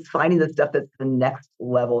 and it's finding the stuff that's the next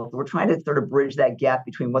level. So we're trying to sort of bridge that gap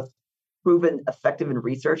between what's proven effective in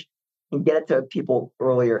research and get it to people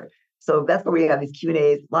earlier. So that's where we have these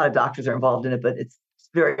Q&As. A lot of doctors are involved in it, but it's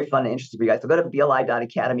very fun and interesting for you guys. So go to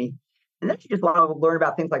bli.academy. And then if you just want to learn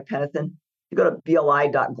about things like penicillin, you go to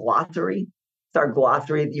bli.glossary. It's our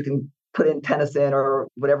glossary. You can put in penicillin or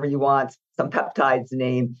whatever you want, some peptides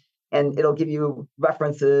name, and it'll give you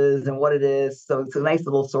references and what it is. So it's a nice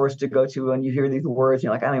little source to go to when you hear these words.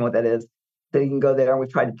 You're like, I don't know what that is. So you can go there, and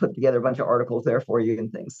we've tried to put together a bunch of articles there for you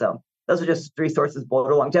and things. So those are just 3 sources: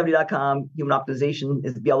 boulderlongevity.com, Human Optimization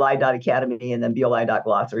is bli.academy, and then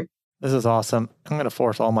bli.glossary. This is awesome. I'm going to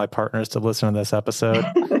force all my partners to listen to this episode.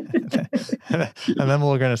 And then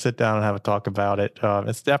we're going to sit down and have a talk about it.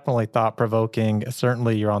 It's definitely thought-provoking.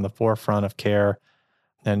 Certainly, you're on the forefront of care,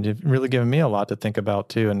 and you've really given me a lot to think about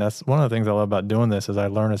too. And that's one of the things I love about doing this is I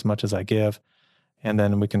learn as much as I give, and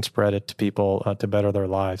then we can spread it to people to better their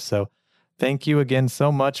lives. So thank you again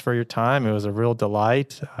so much for your time. It was a real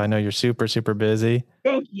delight. I know you're super, super busy.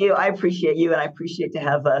 Thank you. I appreciate you, and I appreciate to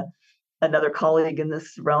have another colleague in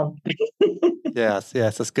this realm. Yes.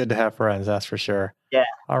 It's good to have friends, that's for sure. Yeah.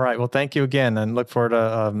 All right. Well, thank you again, and look forward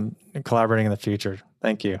to collaborating in the future.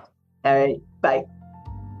 Thank you. All right. Bye.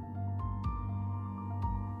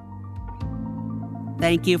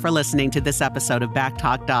 Thank you for listening to this episode of Back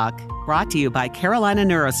Talk Doc, brought to you by Carolina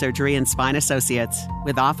Neurosurgery and Spine Associates,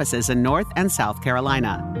 with offices in North and South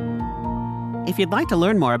Carolina. If you'd like to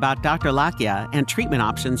learn more about Dr. Lakia and treatment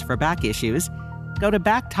options for back issues, go to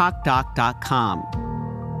backtalkdoc.com.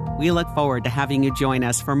 We look forward to having you join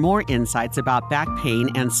us for more insights about back pain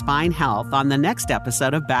and spine health on the next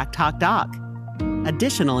episode of Back Talk Doc.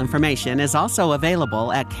 Additional information is also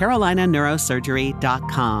available at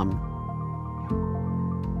carolinaneurosurgery.com.